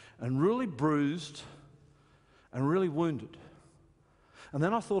and really bruised and really wounded. And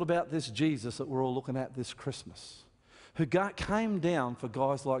then I thought about this Jesus that we're all looking at this Christmas, who came down for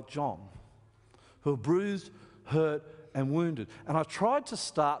guys like John, who were bruised, hurt, and wounded. And I tried to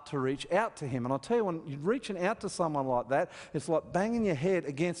start to reach out to him. And I'll tell you, when you're reaching out to someone like that, it's like banging your head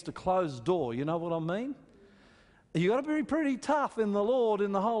against a closed door. You know what I mean? You've got to be pretty tough in the Lord,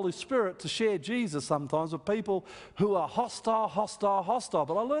 in the Holy Spirit, to share Jesus sometimes with people who are hostile.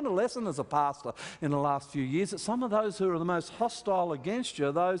 But I learned a lesson as a pastor in the last few years, that some of those who are the most hostile against you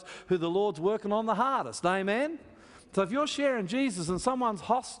are those who the Lord's working on the hardest. Amen? So if you're sharing Jesus and someone's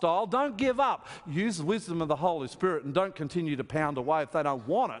hostile, don't give up. Use the wisdom of the Holy Spirit and don't continue to pound away if they don't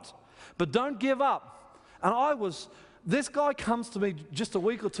want it. But don't give up. And this guy comes to me just a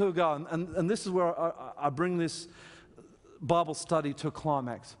week or two ago, and this is where I bring this Bible study to a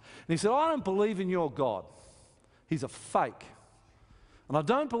climax. And he said, I don't believe in your God. He's a fake. And I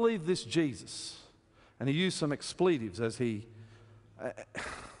don't believe this Jesus. And he used some expletives as the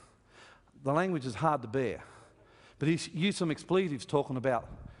language is hard to bear. But he used some expletives talking about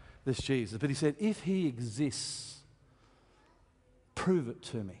this Jesus. But he said, if he exists, prove it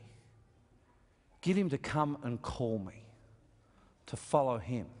to me. get him to come and call me to follow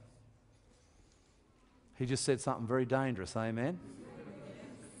him. He just said something very dangerous, amen?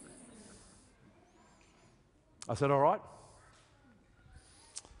 I said, all right.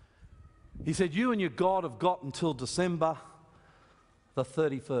 He said, you and your God have got until December the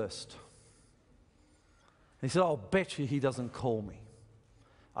 31st. He said, I'll bet you he doesn't call me.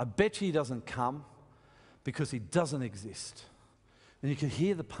 I bet you he doesn't come because he doesn't exist. And you could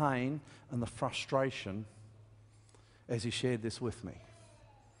hear the pain and the frustration as he shared this with me.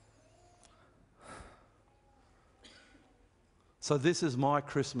 So this is my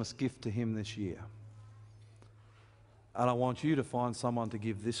Christmas gift to him this year. And I want you to find someone to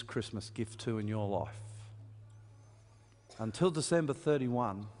give this Christmas gift to in your life. Until December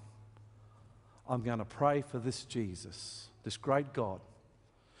 31, I'm going to pray for this Jesus, this great God,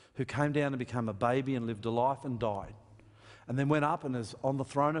 who came down and became a baby and lived a life and died, and then went up and is on the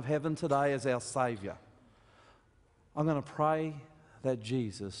throne of heaven today as our Saviour. I'm going to pray that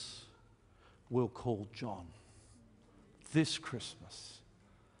Jesus will call John this Christmas.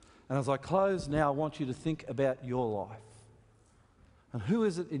 And as I close now, I want you to think about your life. And who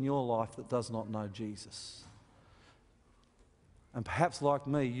is it in your life that does not know Jesus? And perhaps like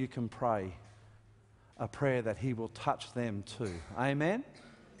me, you can pray a prayer that he will touch them too. Amen?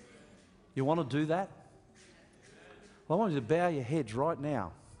 You want to do that? Well, I want you to bow your heads right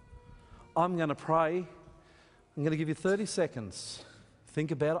now. I'm going to pray. I'm going to give you 30 seconds.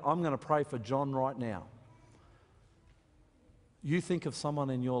 Think about it. I'm going to pray for John right now. You think of someone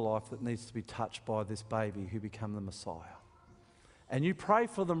in your life that needs to be touched by this baby who became the Messiah. And you pray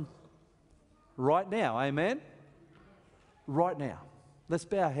for them right now. Amen? Right now. Let's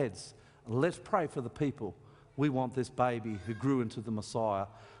bow our heads. Let's pray for the people we want this baby who grew into the Messiah.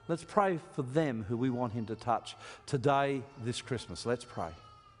 Let's pray for them who we want him to touch today, this Christmas. Let's pray.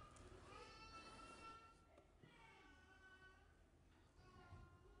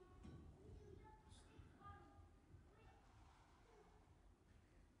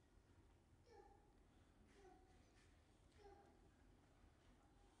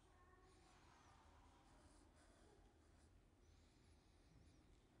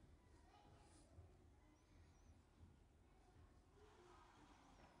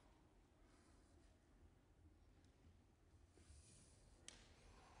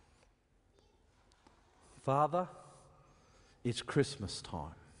 Father, it's Christmas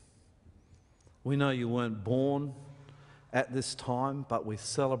time. We know you weren't born at this time, but we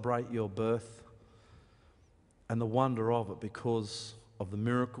celebrate your birth and the wonder of it because of the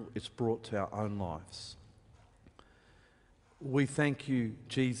miracle it's brought to our own lives. We thank you,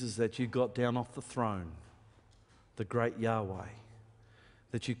 Jesus, that you got down off the throne, the great Yahweh,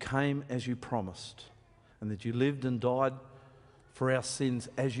 that you came as you promised, and that you lived and died for our sins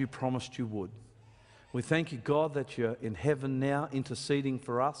as you promised you would. We thank you, God, that you're in heaven now interceding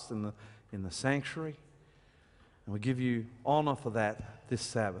for us in the sanctuary. And we give you honour for that this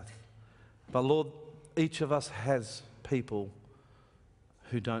Sabbath. But Lord, each of us has people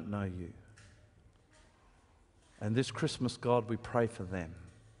who don't know you. And this Christmas, God, we pray for them.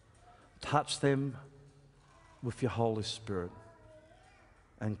 Touch them with your Holy Spirit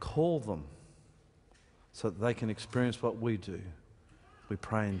and call them so that they can experience what we do. We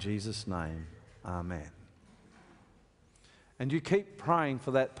pray in Jesus' name. Amen. And you keep praying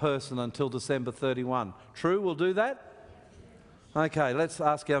for that person until December 31. True, we'll do that? Okay, let's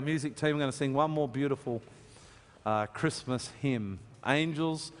ask our music team. We're going to sing one more beautiful Christmas hymn.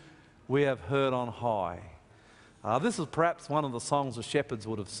 Angels, we have heard on high. This is perhaps one of the songs the shepherds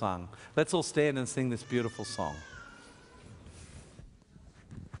would have sung. Let's all stand and sing this beautiful song.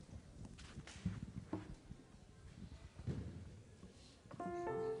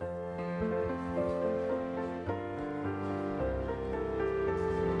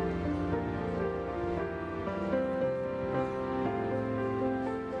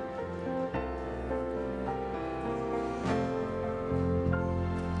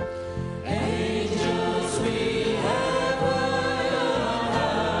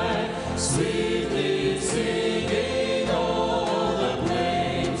 Sweetly singing.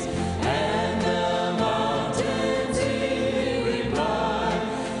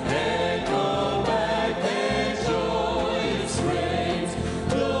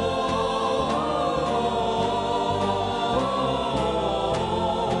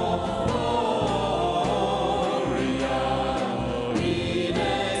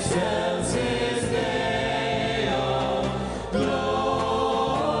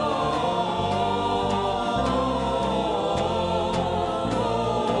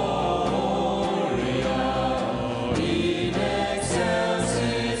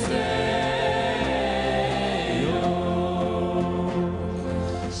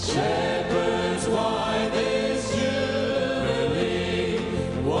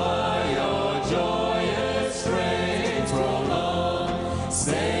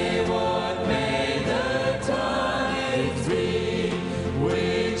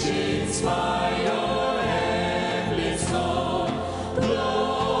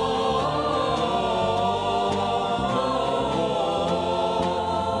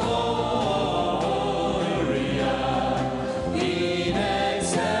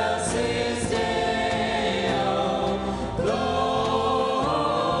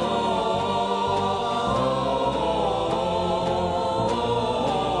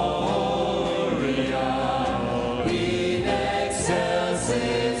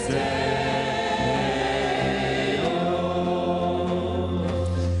 His day. Oh,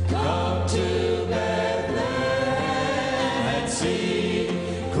 come to Bethlehem and see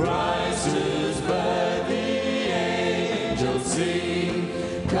Christ whose birth the angels sing.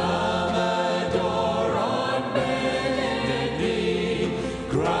 Come adore on bended knee,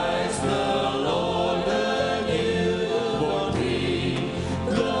 Christ the Lord, the newborn King.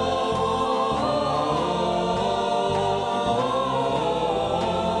 Gloria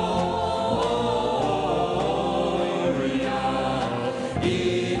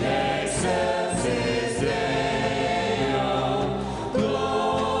in excelsis Deo.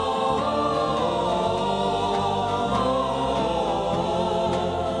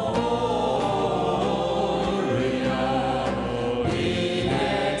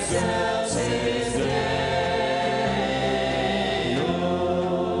 Excelsis Deo.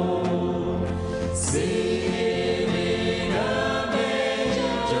 Singing in a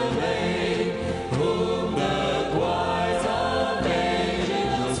manger laid, whom the choirs of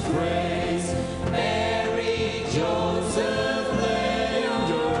angels praise. Mary, Joseph, lay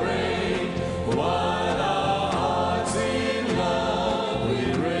your reign, while our hearts in love we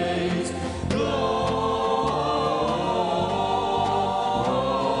raise.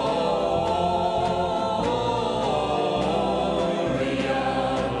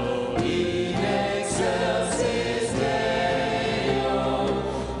 In excelsis Deo.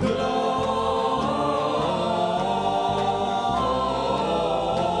 Gloria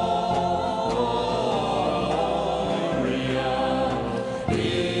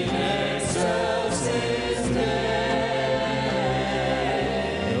in excelsis Deo.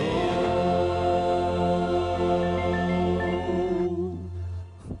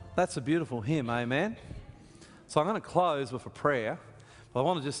 That's a beautiful hymn, amen? So I'm going to close with a prayer, but I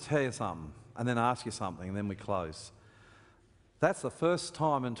want to just tell you something and then ask you something, and then we close. That's the first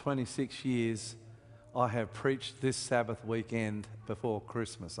time in 26 years I have preached this Sabbath weekend before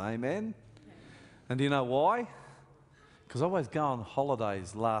Christmas, amen? And do you know why? Because I always go on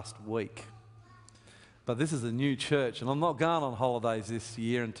holidays last week. But this is a new church, and I'm not going on holidays this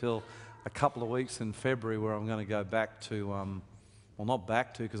year until a couple of weeks in February, where I'm going to go back to, well, not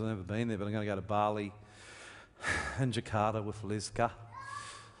back to because I've never been there, but I'm going to go to Bali and Jakarta with Lizka.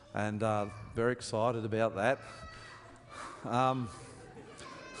 And very excited about that. No,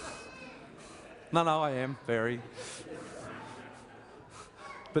 I am, very.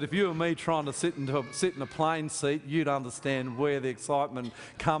 But if you and me trying to sit in a plane seat, you'd understand where the excitement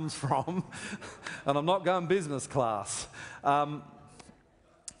comes from. And I'm not going business class.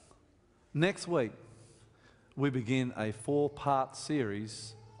 Next week, we begin a 4-part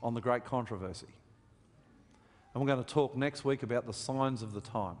series on the Great Controversy. And we're going to talk next week about the signs of the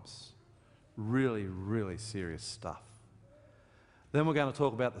times. Really, really serious stuff. Then we're going to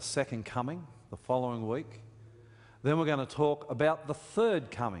talk about the second coming the following week. Then we're going to talk about the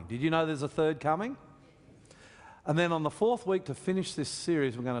third coming. Did you know there's a third coming? And then on the fourth week, to finish this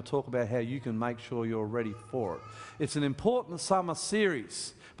series, we're going to talk about how you can make sure you're ready for it. It's an important summer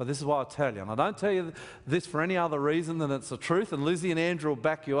series, but this is what I tell you. And I don't tell you this for any other reason than it's the truth, and Lizzie and Andrew will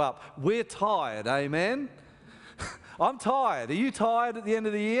back you up. We're tired, amen? I'm tired. Are you tired at the end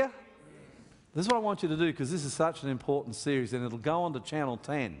of the year? This is what I want you to do, because this is such an important series, and it'll go on to Channel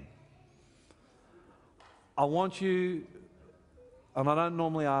 10. I want you, and I don't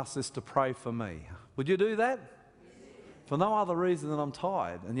normally ask this, to pray for me. Would you do that? For no other reason than I'm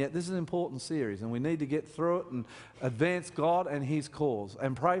tired. And yet this is an important series, and we need to get through it and advance God and His cause.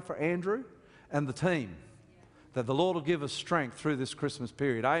 And pray for Andrew and the team, that the Lord will give us strength through this Christmas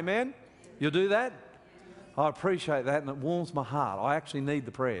period. Amen? You'll do that? I appreciate that, and it warms my heart. I actually need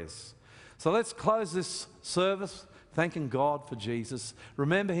the prayers. So let's close this service thanking God for Jesus.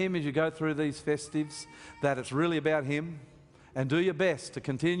 Remember Him as you go through these festives, that it's really about Him. And do your best to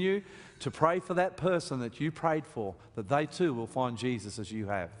continue to pray for that person that you prayed for, that they too will find Jesus as you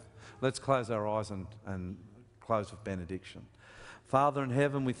have. Let's close our eyes and close with benediction. Father in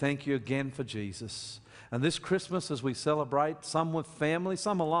heaven, we thank you again for Jesus. And this Christmas, as we celebrate, some with family,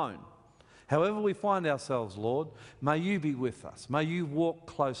 some alone, however we find ourselves, Lord, may you be with us. May you walk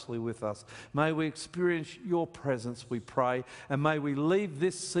closely with us. May we experience your presence, we pray. And may we leave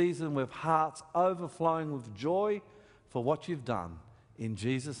this season with hearts overflowing with joy for what you've done. In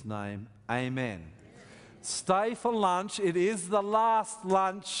Jesus' name, amen. Stay for lunch. It is the last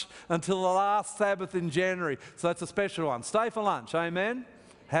lunch until the last Sabbath in January. So that's a special one. Stay for lunch. Amen.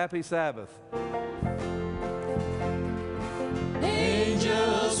 Happy Sabbath.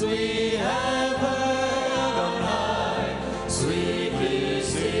 Angels we have heard on high, sweetly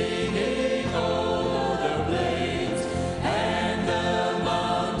singing o'er the plains, and the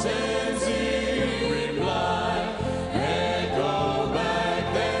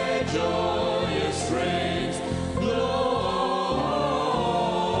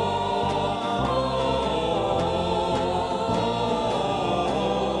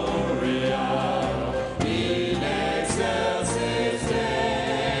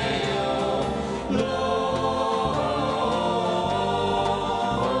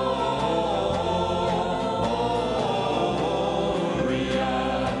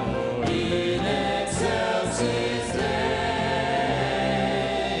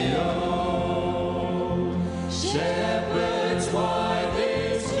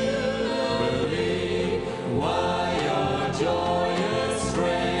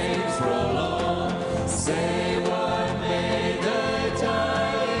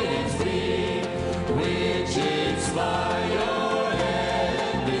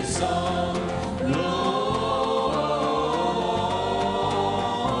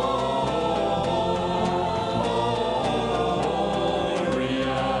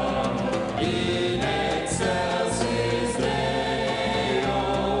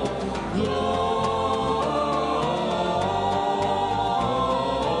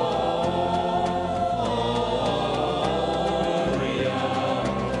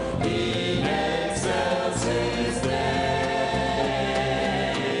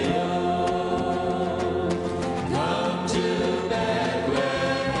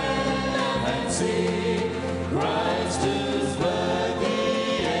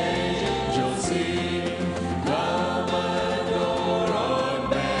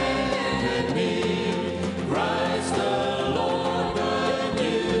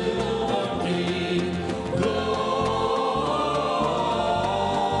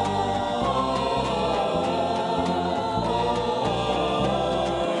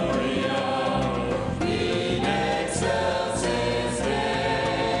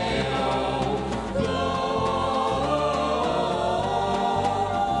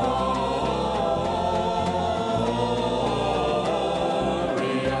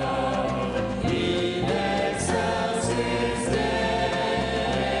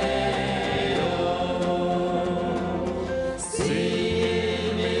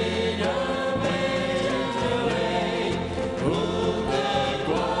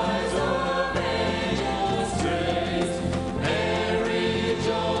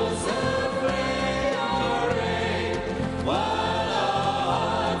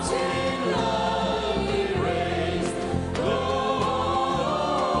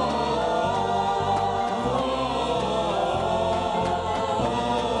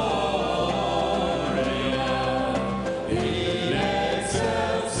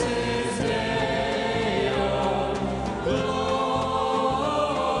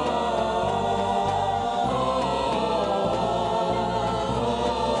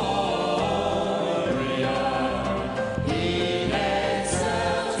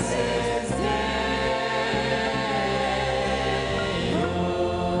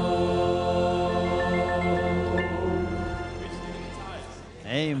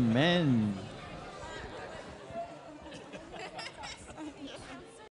Amen.